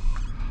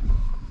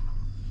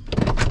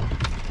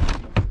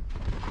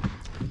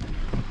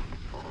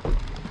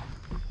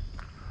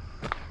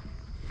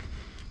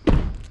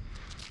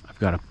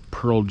 got a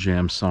Pearl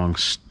Jam song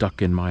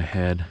stuck in my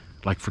head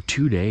like for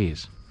 2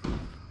 days.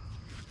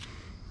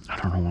 I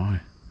don't know why.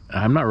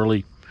 I'm not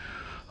really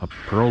a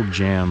Pearl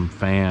Jam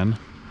fan.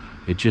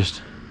 It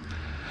just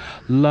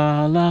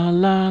la la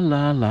la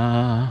la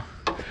la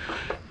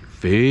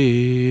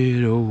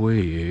fade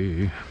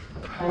away.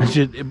 It's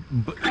just,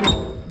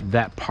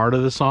 that part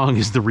of the song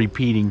is the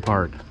repeating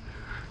part.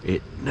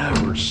 It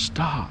never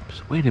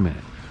stops. Wait a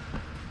minute.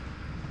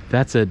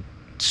 That's a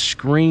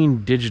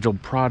Screen Digital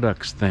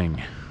Products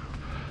thing.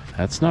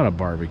 That's not a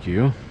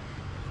barbecue.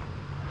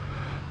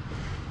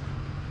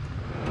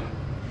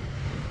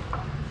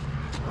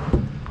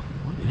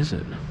 What is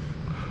it?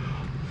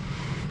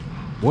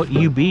 What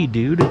you be,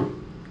 dude?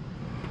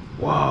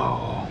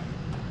 Whoa.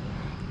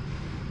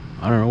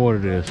 I don't know what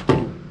it is.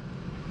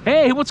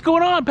 Hey, what's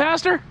going on,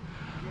 Pastor?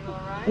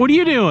 What are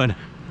you doing?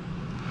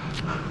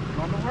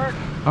 Going to work.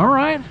 All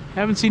right.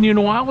 Haven't seen you in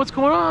a while. What's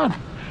going on?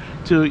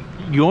 So you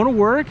going to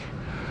work?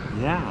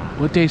 Yeah.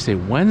 What day is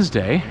today?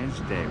 Wednesday.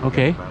 Wednesday.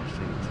 Okay.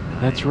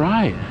 That's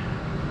right.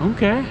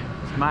 Okay.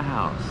 It's my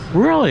house.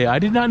 Really? I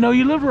did not know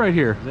you lived right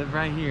here. Live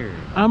right here.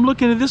 I'm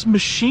looking at this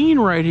machine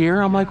right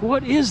here. I'm like,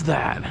 what is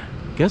that?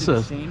 Guess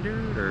a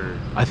standard or?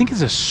 I think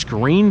it's a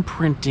screen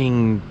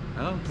printing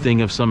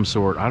thing of some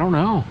sort. I don't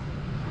know.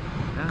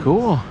 Nice.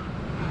 Cool.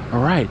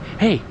 All right.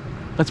 Hey,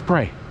 let's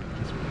pray.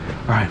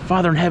 All right,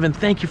 Father in heaven,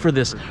 thank you for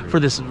this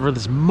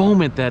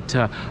moment that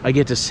I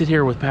get to sit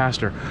here with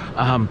Pastor.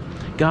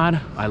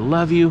 God, I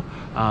love you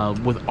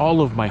with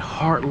all of my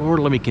heart, Lord.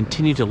 Let me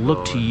continue to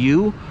look to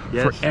you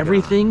for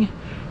everything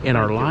in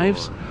our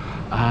lives.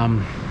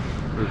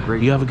 We're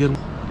grateful. You have a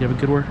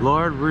good word?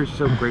 Lord, we're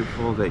so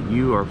grateful that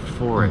you are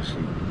for us,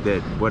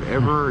 that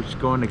whatever is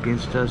going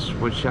against us,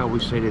 what shall we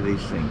say to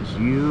these things?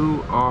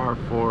 You are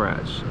for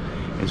us.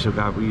 And so,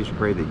 God, we just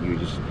pray that you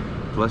just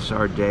bless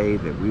our day,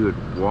 that we would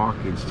walk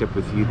in step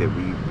with you, that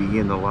we be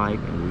in the light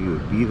and we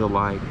would be the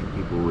light, and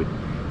people would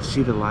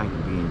see the light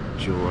and be in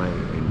joy,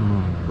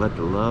 and let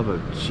the love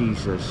of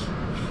Jesus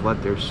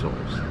flood their souls.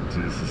 In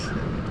Jesus'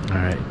 name. All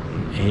right.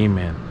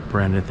 Amen.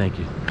 Brandon, thank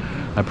you.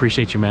 I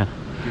appreciate you, man.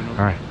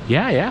 All right.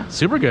 Yeah.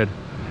 Super good.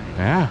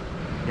 Yeah.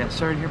 Yeah,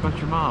 sorry to hear about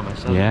your mom. I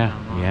saw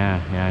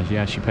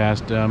Yeah. She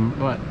passed,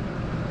 what,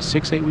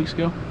 6-8 weeks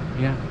ago?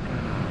 Yeah.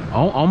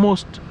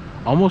 Almost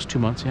 2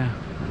 months, yeah.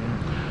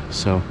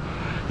 So,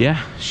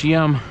 yeah, she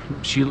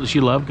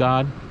loved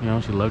God, you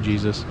know, she loved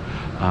Jesus,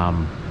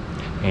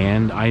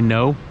 and I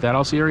know that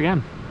I'll see her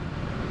again.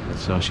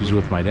 So she's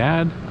with my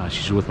dad,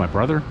 she's with my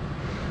brother,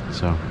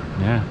 so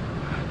yeah.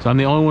 So I'm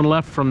the only one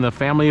left from the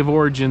family of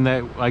origin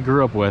that I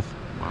grew up with.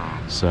 Wow.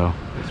 So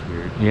that's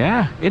weird.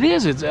 Yeah, it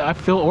is. I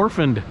feel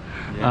orphaned,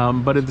 yeah.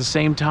 But at the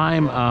same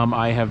time,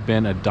 I have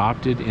been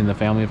adopted in the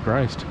family of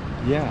Christ.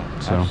 Yeah,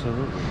 so,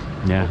 absolutely.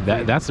 Yeah,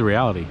 that's the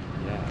reality.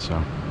 Yeah. So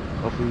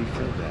hopefully you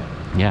feel that.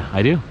 Yeah,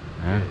 I do.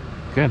 Yeah.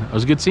 Good. It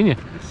was good seeing you.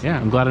 Yeah,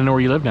 I'm glad I know where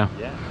you live now.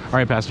 Yeah. All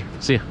right, Pastor.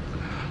 See ya.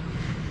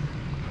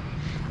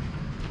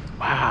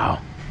 Wow.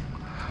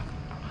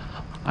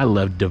 I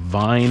love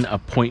divine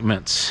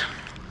appointments.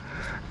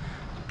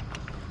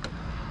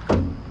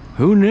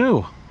 Who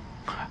knew?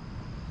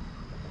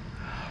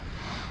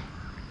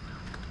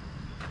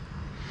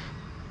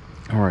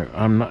 All right,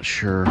 I'm not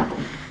sure.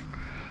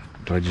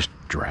 Do I just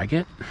drag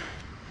it?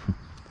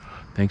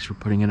 Thanks for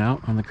putting it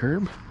out on the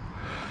curb.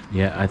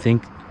 Yeah, I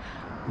think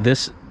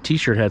this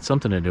t-shirt had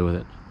something to do with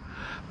it.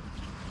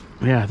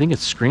 Yeah, I think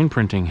it's screen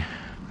printing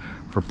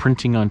for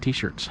printing on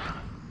t-shirts.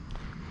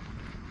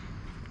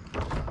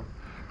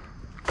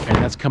 And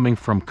that's coming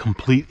from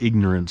complete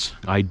ignorance.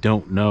 I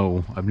don't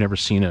know. I've never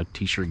seen a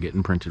t-shirt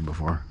getting printed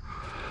before.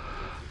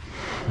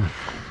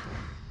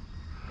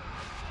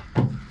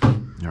 All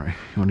right,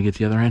 you want to get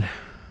the other end?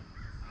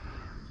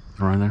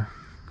 Throw in there.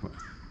 Come on.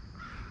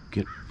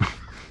 Get.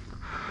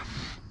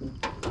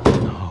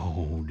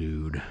 Oh,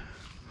 dude.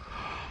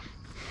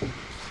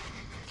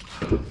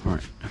 All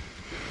right.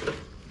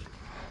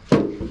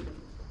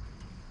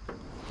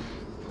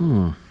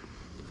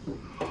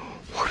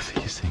 What are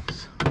these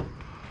things?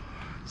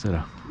 Is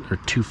that they're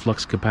 2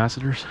 flux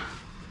capacitors?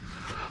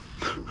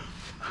 Can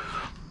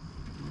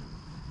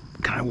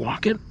I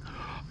walk it?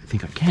 I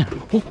think I can.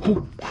 Oh, a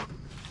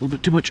little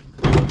bit too much.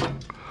 I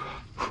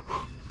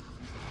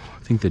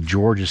think the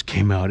George just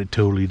came out. It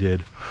totally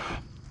did.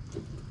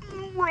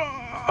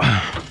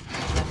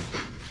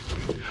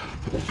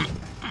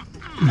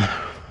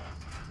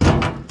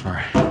 All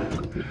right.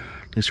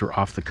 At least we're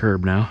off the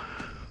curb now.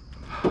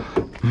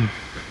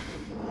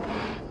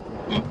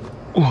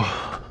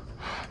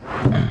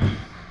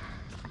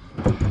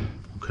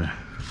 Okay.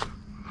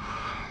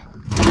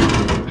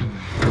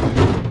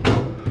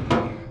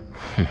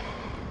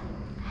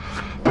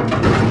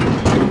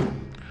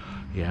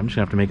 Yeah, I'm just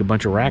gonna have to make a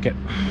bunch of racket.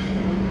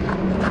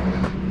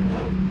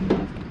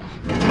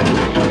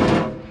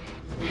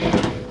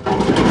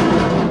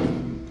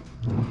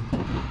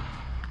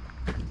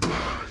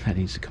 That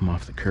needs to come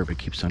off the curb. It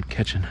keeps on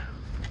catching.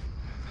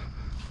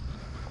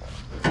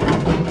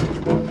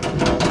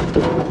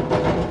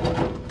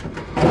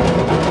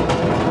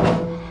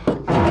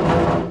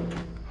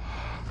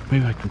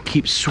 Maybe I can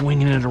keep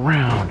swinging it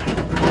around.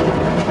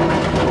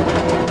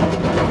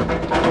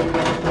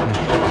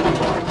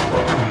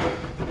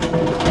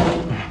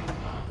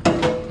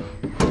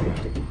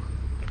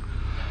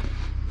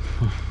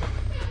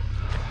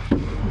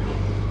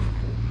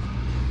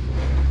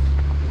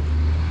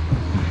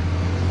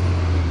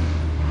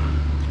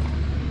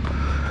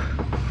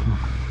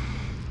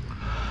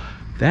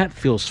 That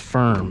feels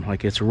firm,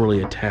 like it's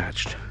really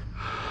attached.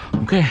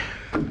 Okay,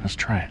 let's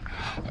try it.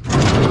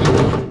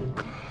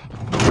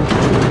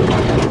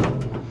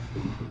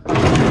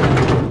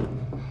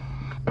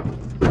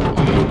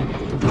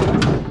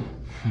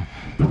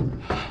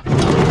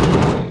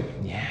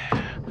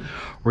 Yeah,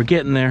 we're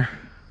getting there.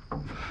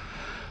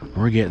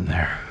 We're getting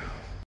there.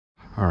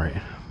 All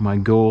right, my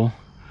goal,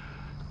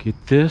 get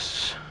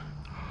this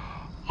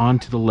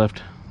onto the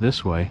left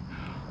this way,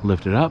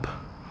 lift it up,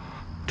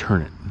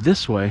 turn it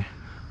this way,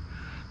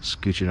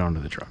 scooch it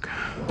onto the truck.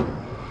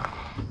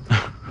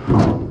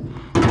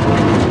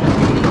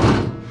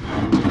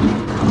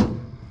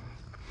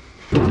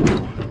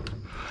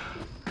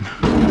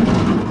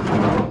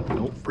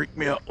 Don't freak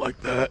me out like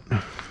that.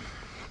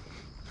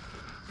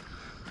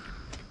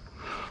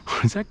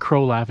 Is that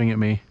crow laughing at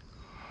me?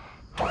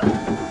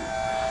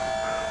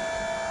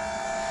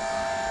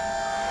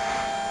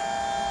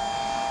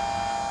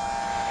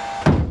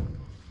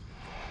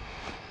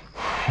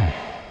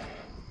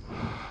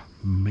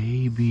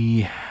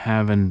 Maybe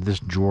having this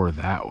drawer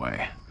that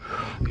way.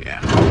 Yeah.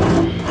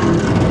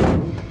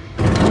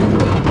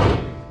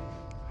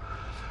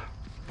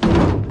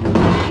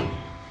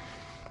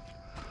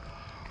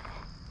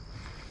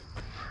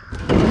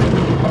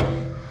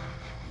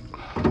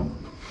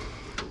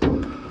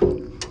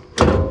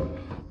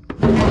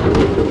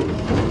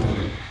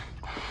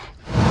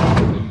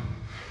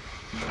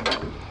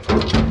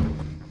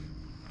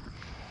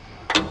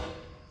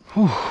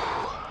 Whew.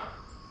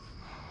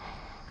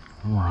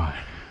 All right.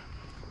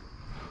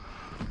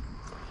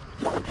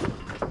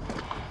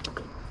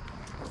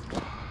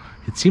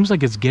 It seems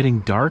like it's getting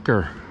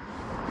darker.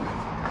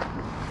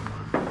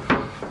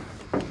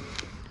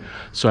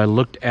 So I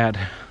looked at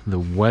the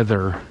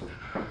weather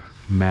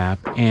map,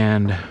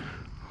 and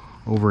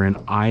over in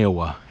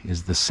Iowa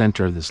is the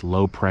center of this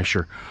low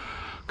pressure.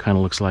 Kind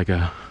of looks like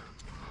a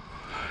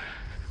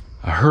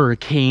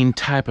hurricane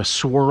type of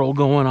swirl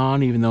going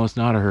on, even though it's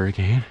not a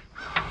hurricane.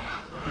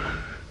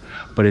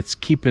 But it's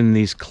keeping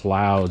these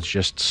clouds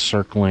just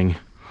circling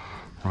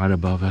right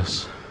above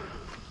us.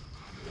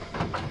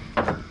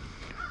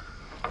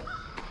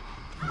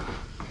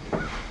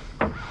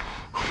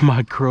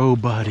 My crow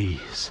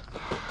buddies.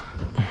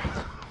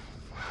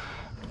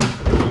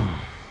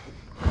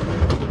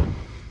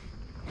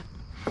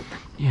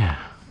 Yeah,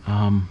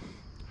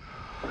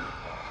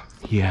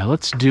 yeah,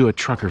 let's do a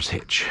trucker's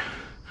hitch.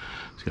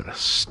 Just gotta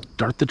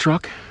start the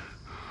truck,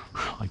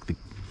 like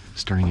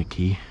starting a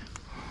key.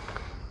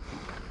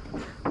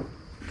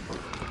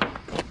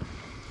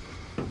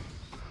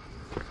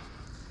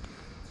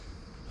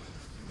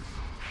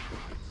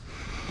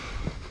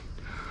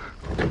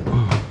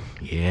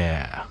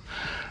 Yeah,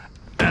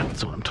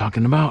 that's what I'm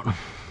talking about.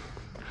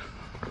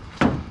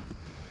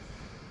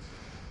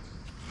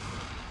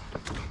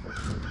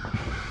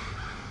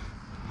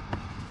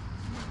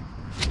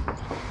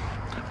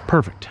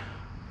 Perfect.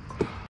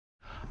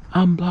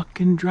 I'm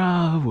blocking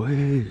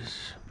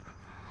driveways.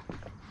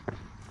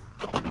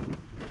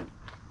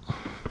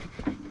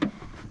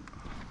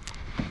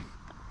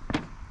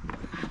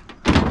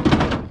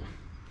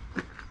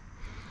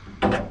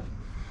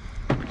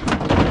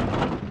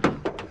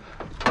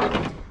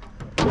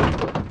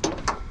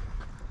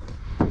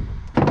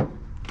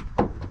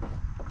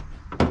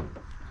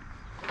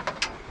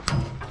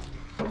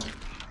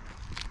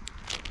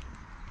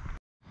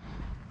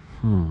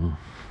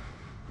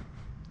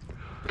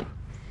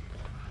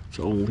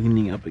 So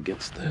leaning up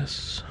against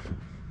this.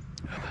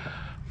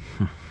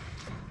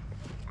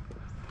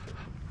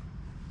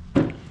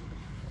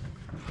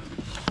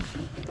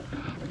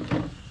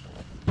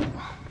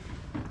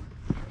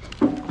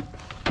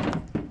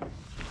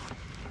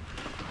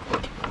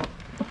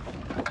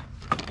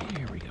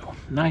 Here we go.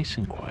 Nice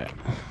and quiet.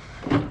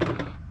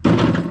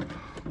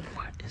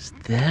 What is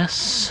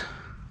this?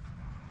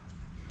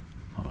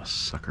 I'm a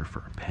sucker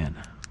for a pen.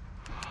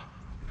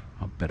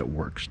 I'll bet it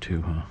works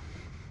too, huh?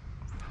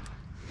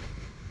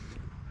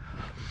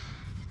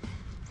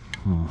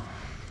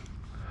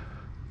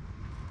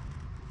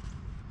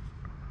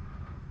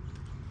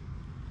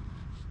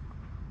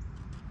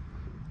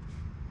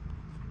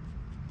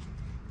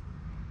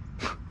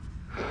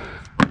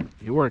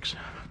 It works.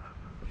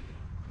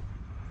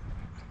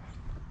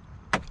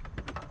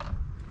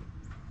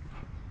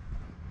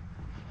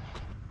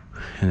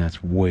 And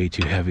that's way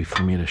too heavy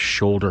for me to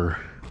shoulder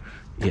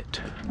it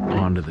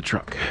onto the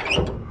truck.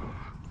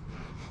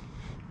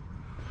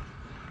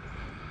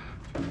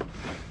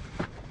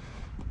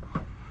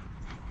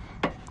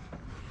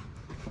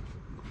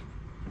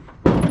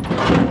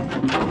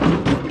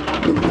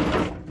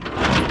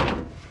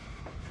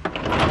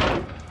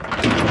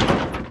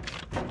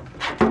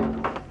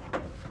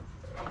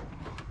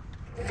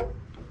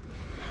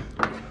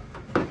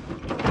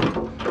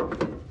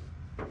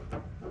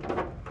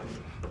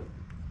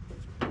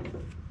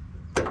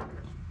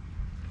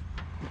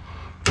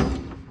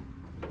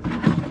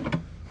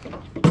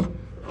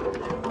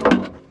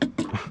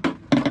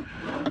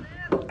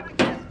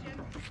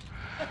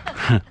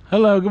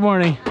 Hello, good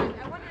morning. I wondered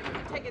if you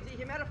could take a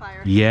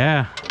dehumidifier.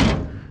 Yeah.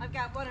 I've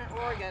got one in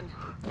Oregon,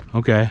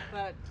 Okay.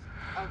 but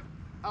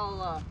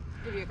I'll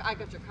give you. I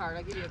got your card.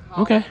 I'll give you a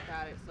call. Okay. When I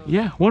got it, so.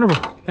 Yeah,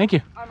 wonderful. Thank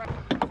you. I'm right.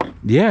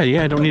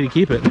 Yeah, I don't need to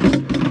keep it.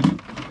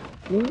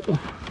 Ooh. Look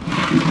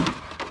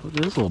at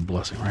this little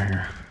blessing right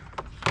here.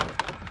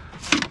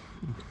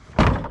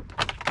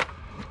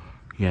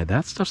 Yeah,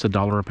 that stuff's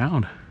 $1 a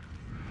pound.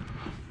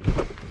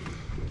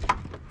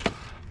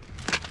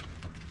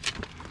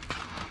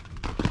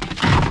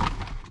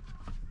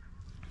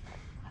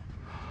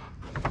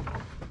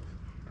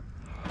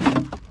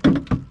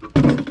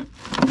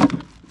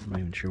 I'm not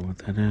even sure what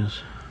that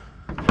is.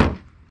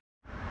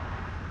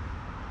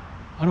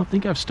 I don't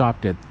think I've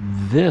stopped at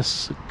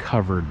this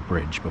covered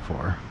bridge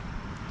before.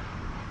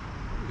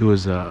 It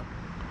was a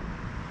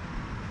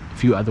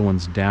few other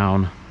ones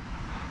down,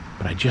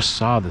 but I just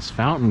saw this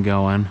fountain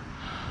going.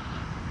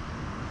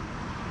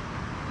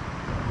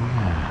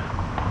 Yeah.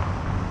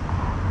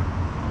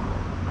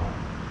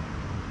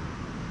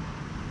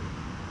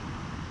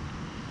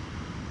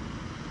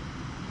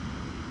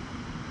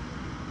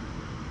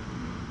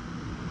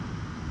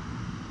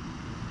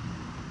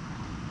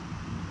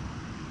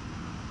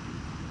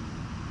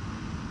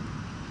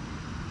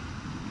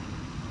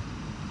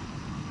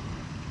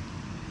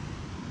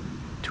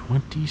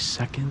 "20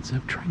 seconds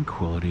of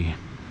tranquility."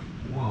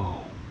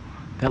 Whoa,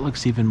 that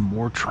looks even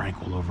more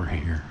tranquil over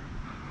here.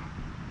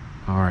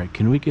 All right,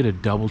 can we get a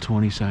double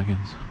 20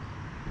 seconds?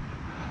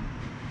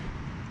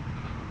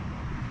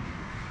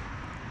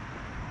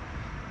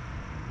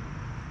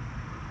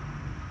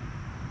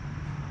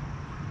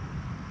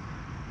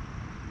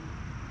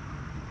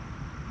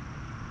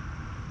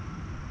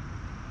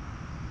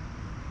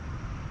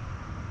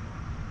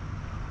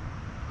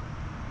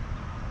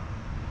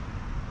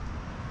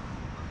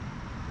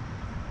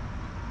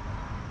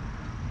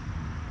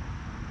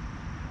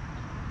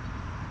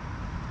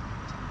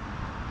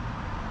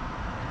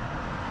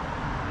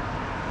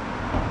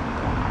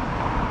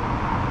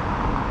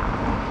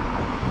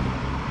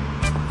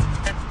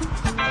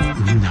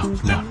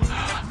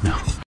 No.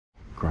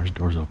 Garage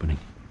door's opening.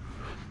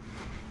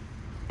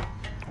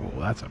 Oh,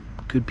 that's a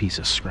good piece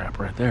of scrap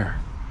right there.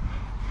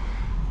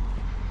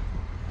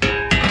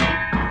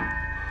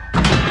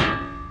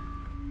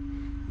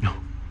 No.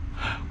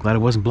 Glad I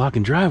wasn't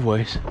blocking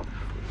driveways.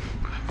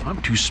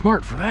 I'm too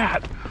smart for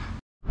that.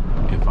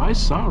 If I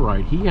saw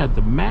right, he had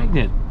the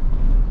magnet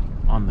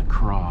on the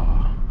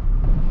craw.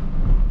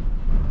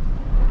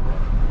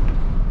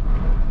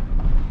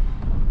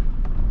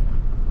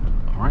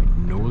 All right,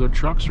 no other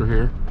trucks are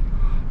here.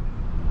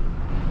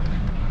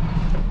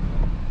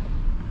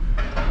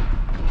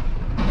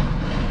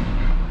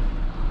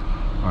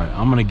 All right,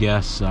 I'm gonna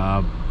guess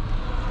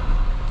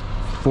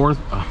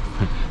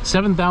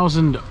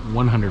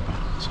 7,100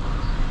 pounds.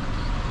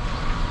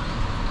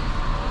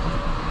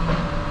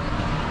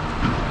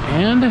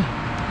 And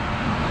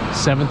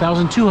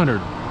 7,200.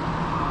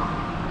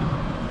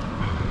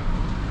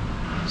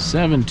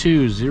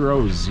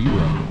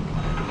 7200.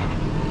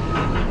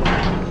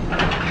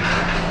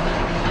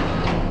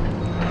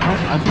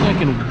 I think I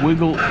can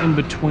wiggle in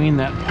between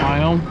that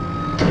pile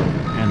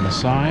and the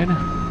side.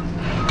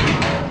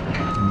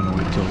 I'm gonna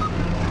wait till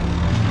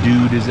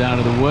dude is out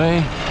of the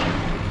way.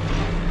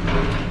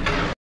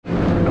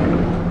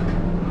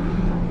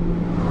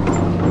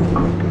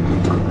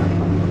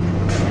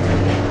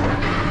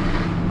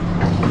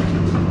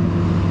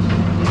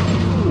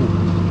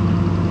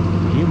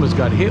 Ooh, he almost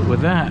got hit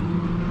with that.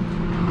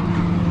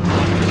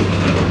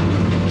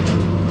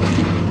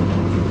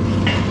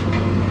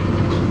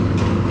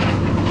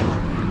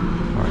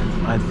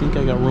 I think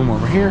I got room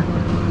over here.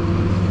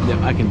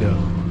 Yep, I can do it.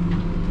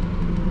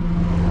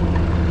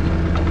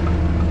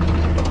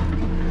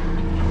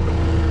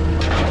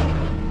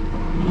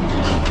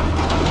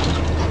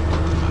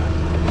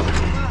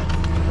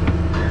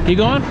 Keep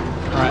going? All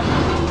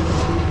right.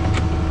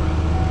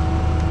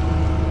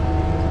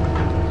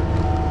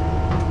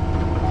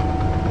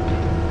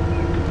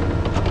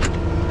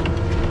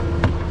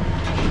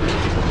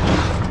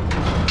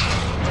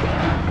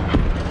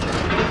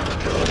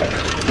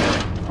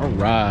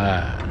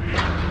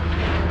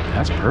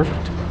 That's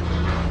perfect. All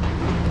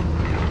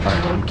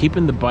right, I'm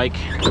keeping the bike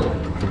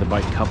for the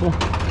bike couple.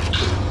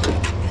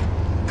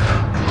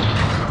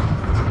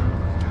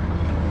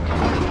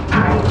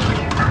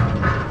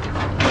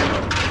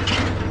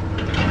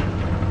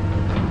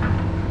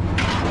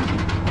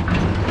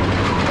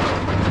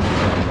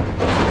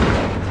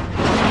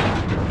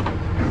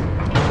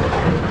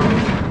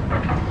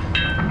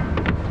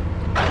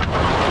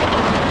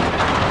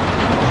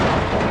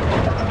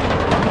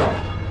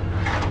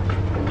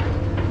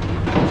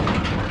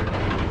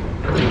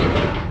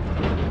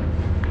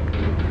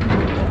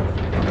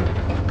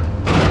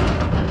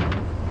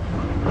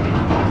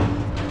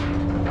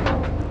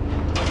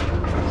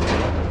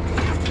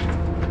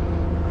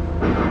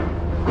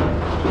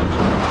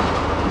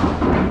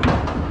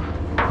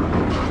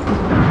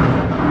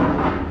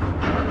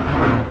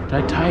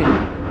 Did I tie it?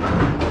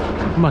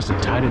 I must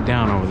have tied it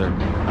down over there.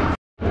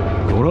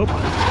 Go up.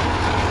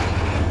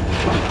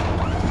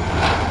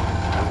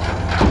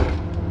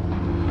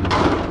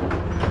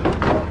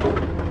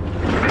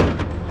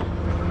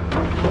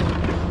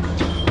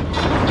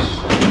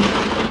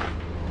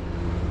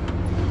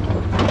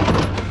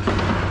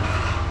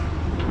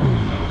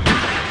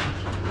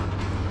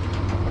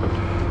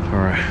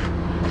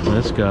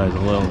 This guy's a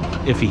little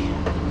iffy.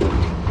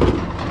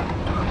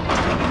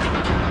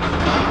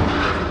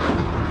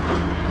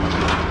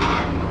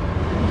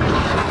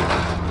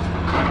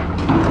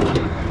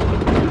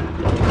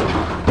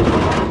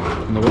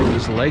 And the way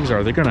these legs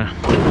are, they're gonna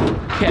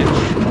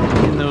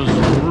catch in those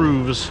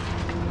grooves.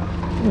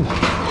 Ooh.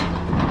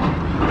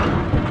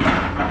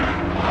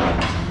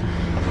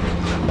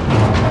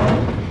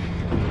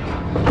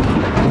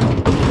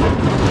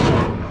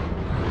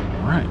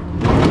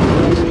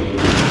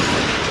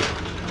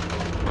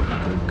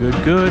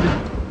 Good.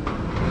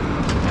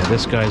 Yeah,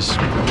 this guy's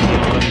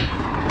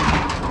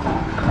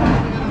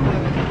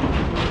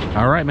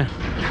all right, man.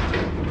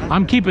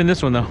 I'm keeping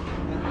this one though.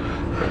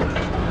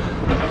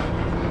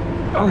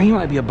 Oh, he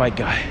might be a bike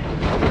guy.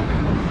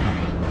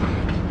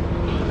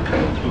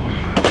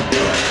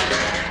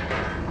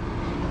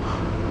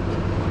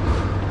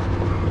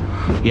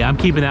 Yeah, I'm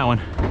keeping that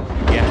one.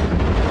 Yeah,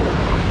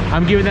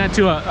 I'm giving that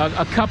to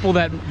a couple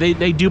that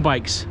they do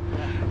bikes.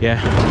 Yeah.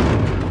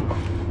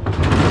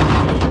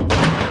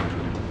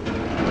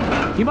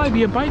 He might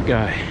be a bike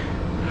guy.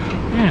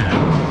 Yeah.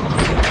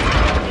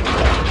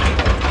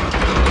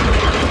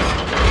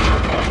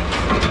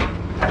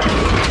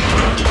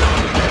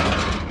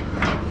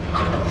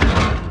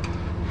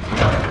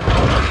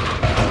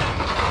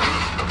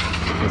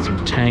 Got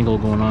some tangle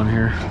going on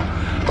here.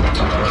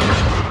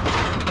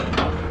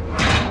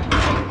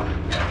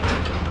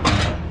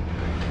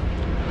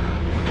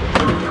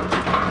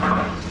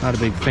 Not a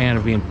big fan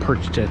of being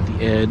perched at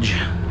the edge.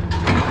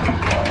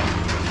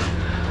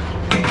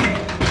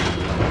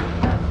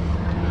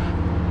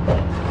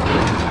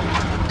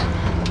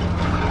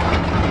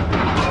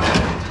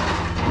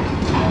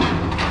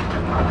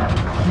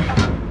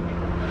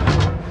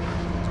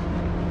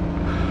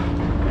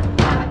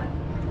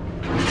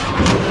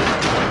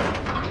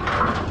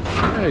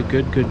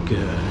 Good.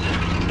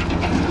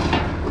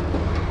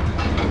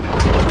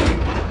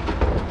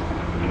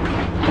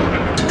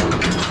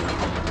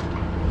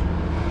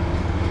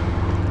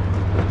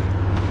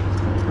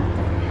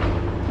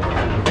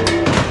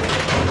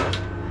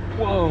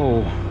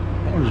 Whoa,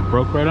 that one just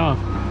broke right off.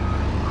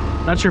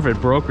 Not sure if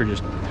it broke or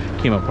just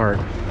came apart.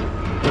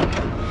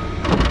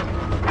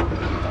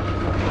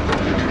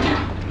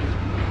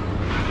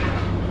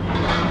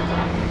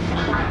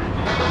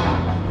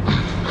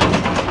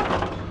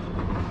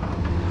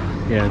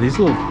 Yeah, these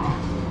little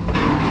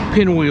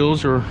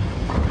pinwheels or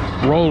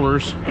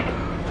rollers,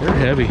 they're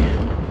heavy.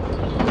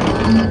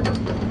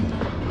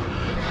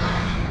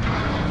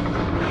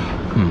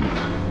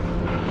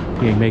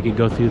 Can you make it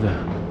go through the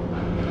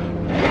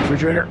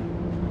refrigerator?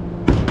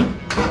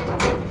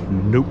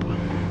 Nope.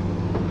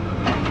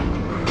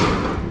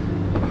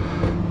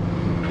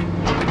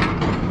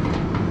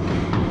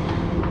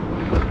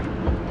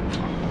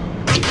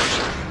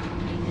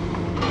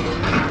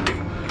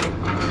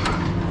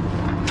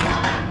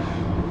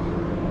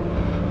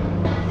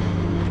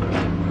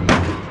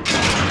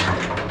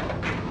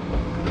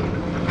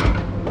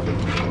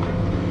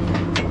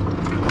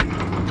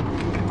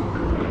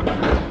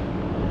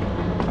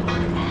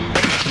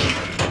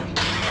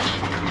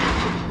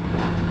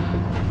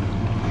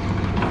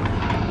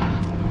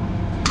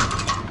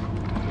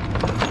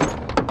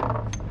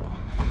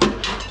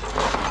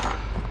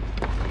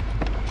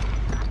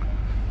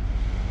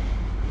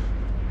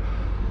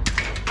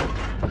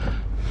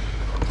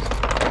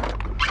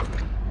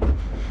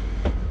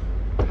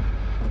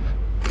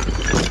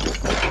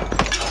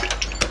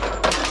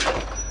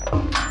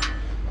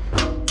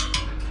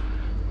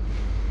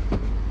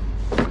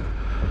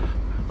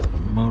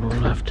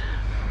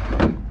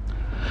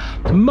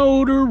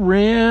 Motor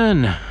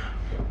ran.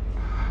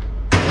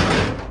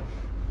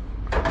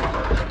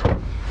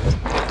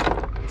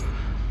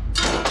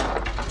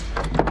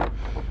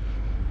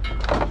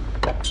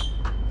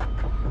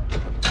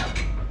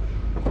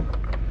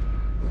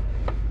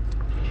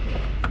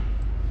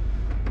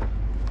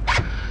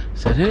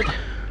 Is that it?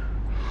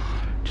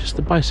 Just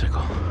the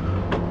bicycle. All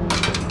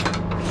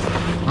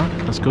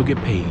right, let's go get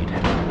paid.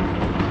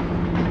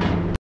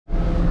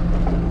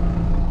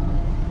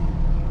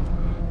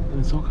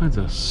 There's all kinds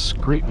of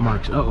scrape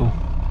marks. Uh-oh.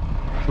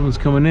 Someone's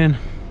coming in.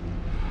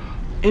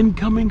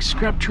 Incoming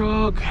scrap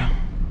truck.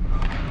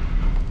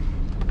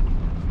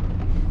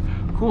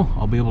 Cool.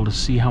 I'll be able to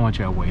see how much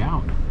I weigh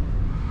out.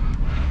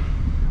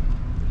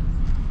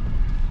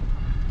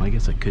 Well, I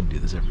guess I could do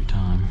this every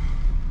time.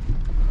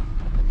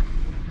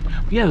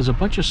 But yeah, there's a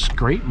bunch of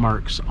scrape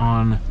marks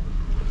on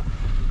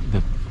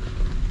the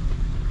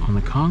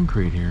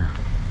concrete here.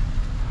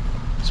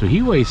 So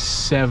he weighs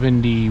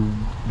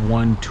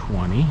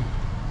 7120.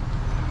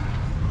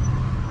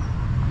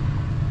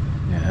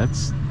 Yeah,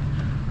 that's,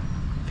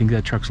 I think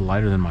that truck's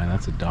lighter than mine.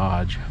 That's a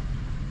Dodge.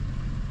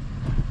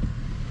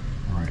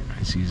 All right,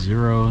 I see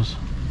zeros.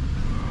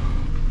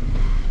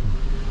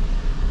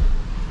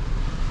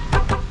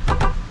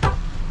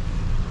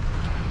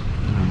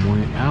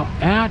 out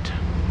at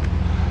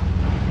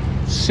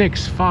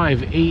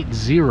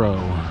 6580.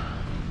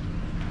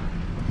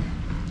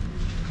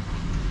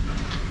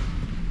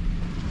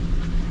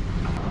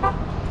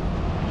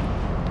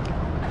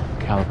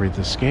 Calibrate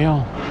the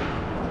scale.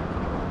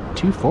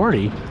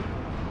 240.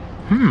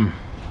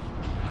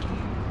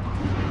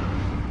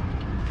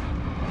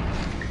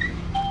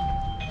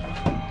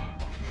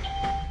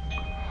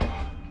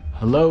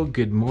 Hello,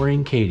 good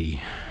morning, Katie.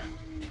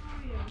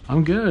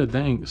 I'm good,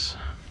 thanks.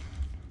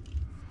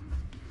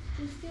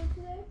 Just steel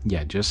today?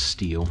 Yeah, just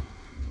steel.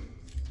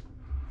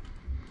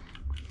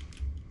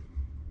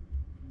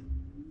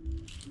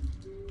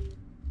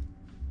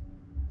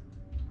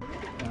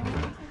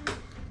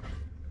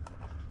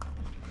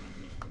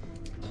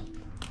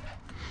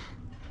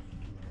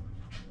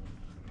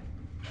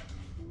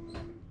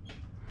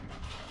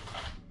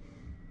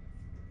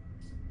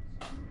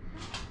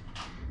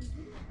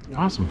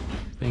 Awesome.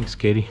 Thanks,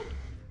 Katie.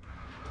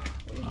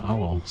 I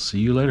will see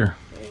you later.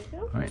 There you go.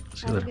 All right,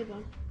 see you Have a later. good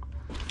one.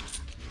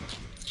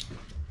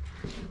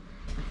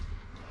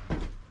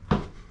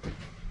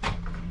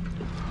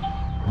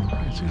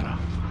 Alright, so I got a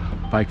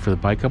bike for the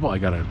bike couple. I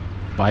got a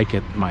bike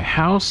at my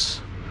house.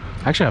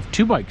 Actually, I have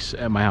 2 bikes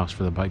at my house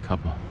for the bike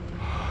couple.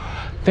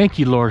 Thank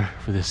you, Lord,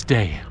 for this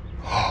day.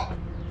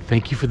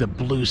 Thank you for the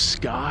blue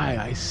sky.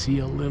 I see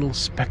a little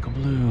speck of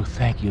blue.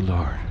 Thank you,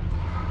 Lord.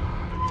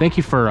 Thank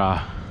you for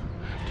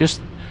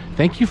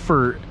thank you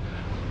for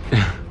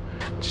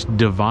just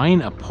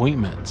divine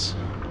appointments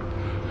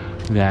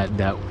that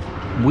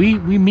we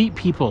meet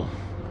people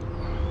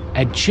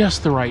at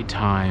just the right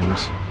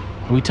times.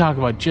 We talk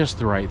about just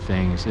the right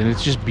things, and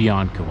it's just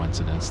beyond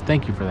coincidence.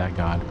 Thank you for that,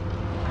 God.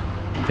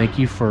 Thank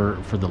you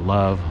for the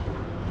love.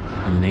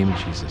 In the name of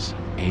Jesus,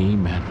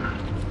 amen.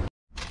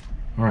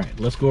 All right,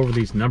 let's go over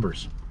these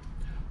numbers.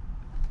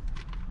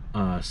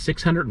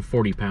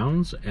 640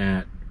 pounds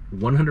at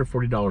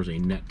 $140 a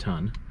net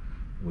ton,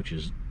 which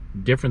is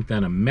different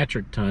than a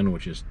metric ton,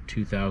 which is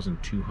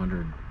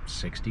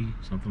 2,260,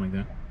 something like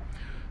that.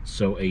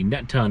 So a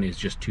net ton is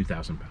just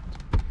 2,000 pounds.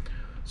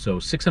 So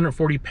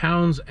 640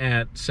 pounds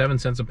at 7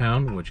 cents a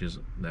pound, which is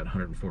that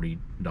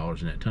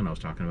 $140 a net ton I was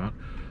talking about,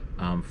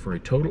 for a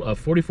total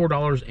of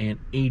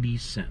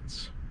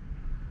 $44.80.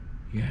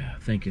 Yeah,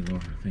 thank you,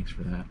 Lord. Thanks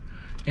for that.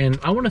 And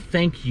I want to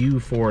thank you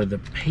for the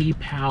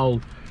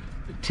PayPal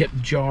tip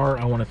jar.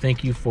 I want to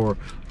thank you for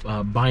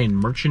buying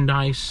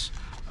merchandise.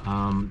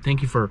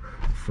 Thank you for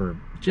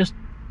just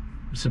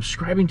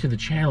subscribing to the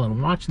channel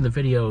and watching the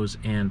videos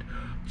and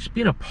just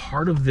being a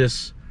part of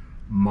this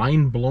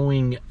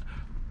mind-blowing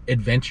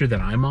adventure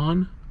that I'm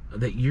on,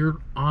 that you're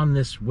on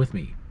this with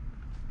me.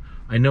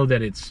 I know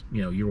that it's,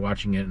 you know, you're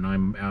watching it and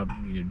I'm out,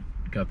 you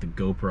got the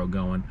GoPro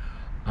going,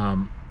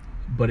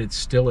 but it's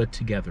still a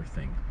together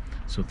thing.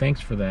 So thanks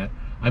for that.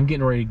 I'm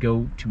getting ready to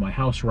go to my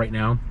house right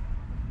now.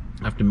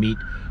 I have to meet,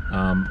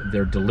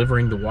 they're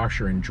delivering the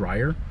washer and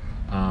dryer,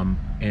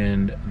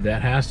 and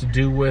that has to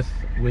do with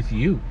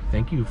you.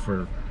 Thank you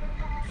for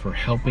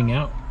helping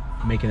out,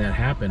 making that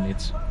happen.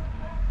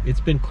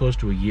 It's been close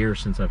to a year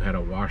since I've had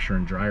a washer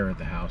and dryer at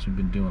the house. We've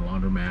been doing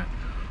laundromat,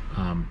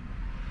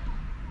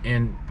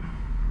 and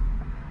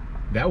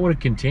that would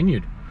have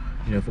continued,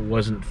 you know, if it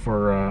wasn't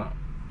for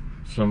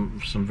some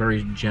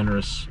very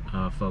generous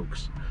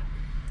folks.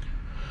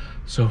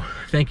 So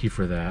thank you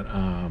for that.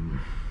 Wow.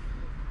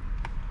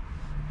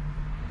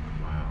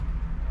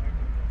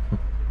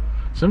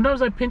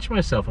 Sometimes I pinch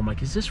myself. I'm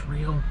like, is this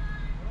real?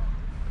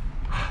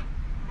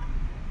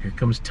 Here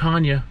comes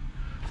Tanya.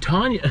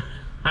 Tanya.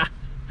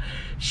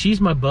 She's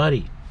my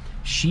buddy.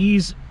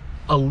 She's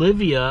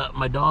Olivia,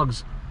 my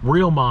dog's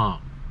real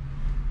mom.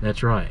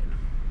 That's right.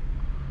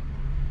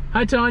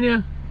 Hi,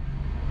 Tanya.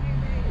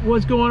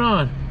 What's going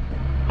on?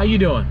 How you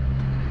doing?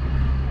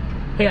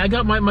 Hey, I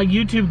got my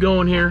YouTube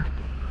going here.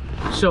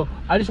 So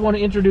I just want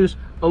to introduce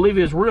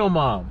Olivia's real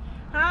mom.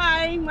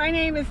 Hi, my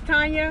name is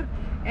Tanya,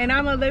 and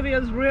I'm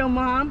Olivia's real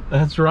mom.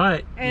 That's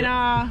right. And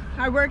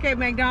I work at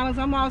McDonald's.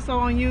 I'm also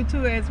on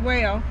YouTube as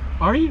well.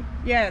 Are you?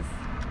 Yes.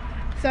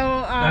 So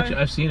actually,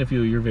 I've seen a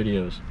few of your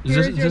videos.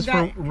 Is this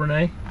for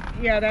Renee?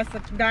 Yeah, that's a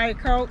Diet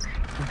Coke.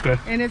 Okay.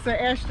 And it's an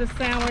extra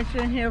sandwich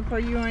in here for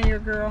you and your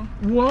girl.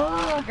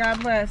 What?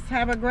 God bless.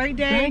 Have a great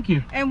day. Thank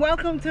you. And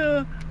welcome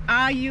to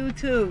our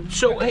YouTube.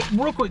 So, hey,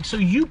 real quick, so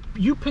you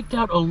picked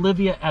out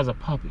Olivia as a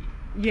puppy?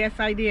 Yes,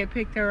 I did.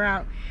 Picked her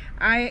out.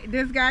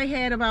 This guy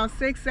had about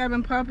 6,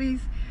 7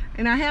 puppies,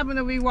 and I happened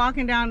to be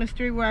walking down the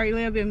street where I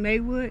live in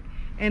Maywood,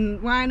 and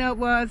lineup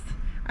was,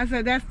 I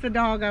said, that's the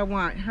dog I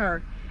want,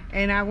 her.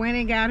 And I went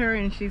and got her,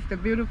 and she's the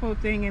beautiful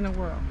thing in the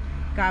world.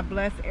 God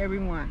bless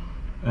everyone.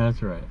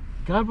 That's right.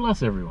 God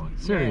bless everyone.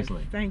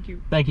 Seriously. Yes, thank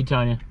you. Thank you,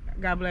 Tanya.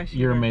 God bless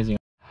you. You're amazing.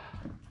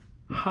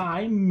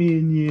 Hi,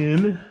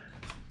 Minion.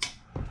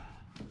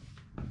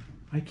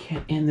 I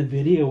can't end the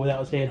video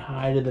without saying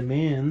hi to the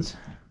mins.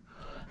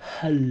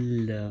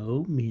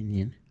 Hello,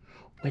 Minion.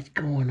 What's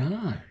going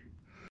on?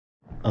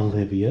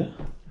 Olivia,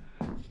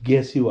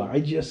 guess who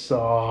I just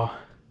saw?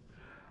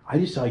 I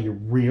just saw your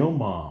real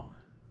mom.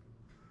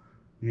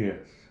 Yes.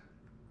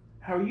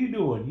 How are you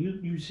doing?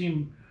 You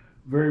seem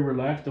Very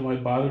relaxed. Am I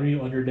bothering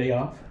you on your day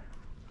off?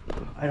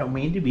 I don't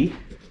mean to be.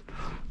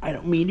 I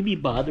don't mean to be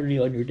bothering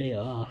you on your day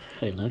off.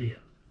 I love you.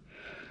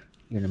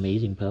 You're an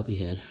amazing puppy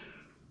head.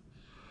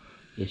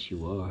 Yes,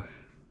 you are.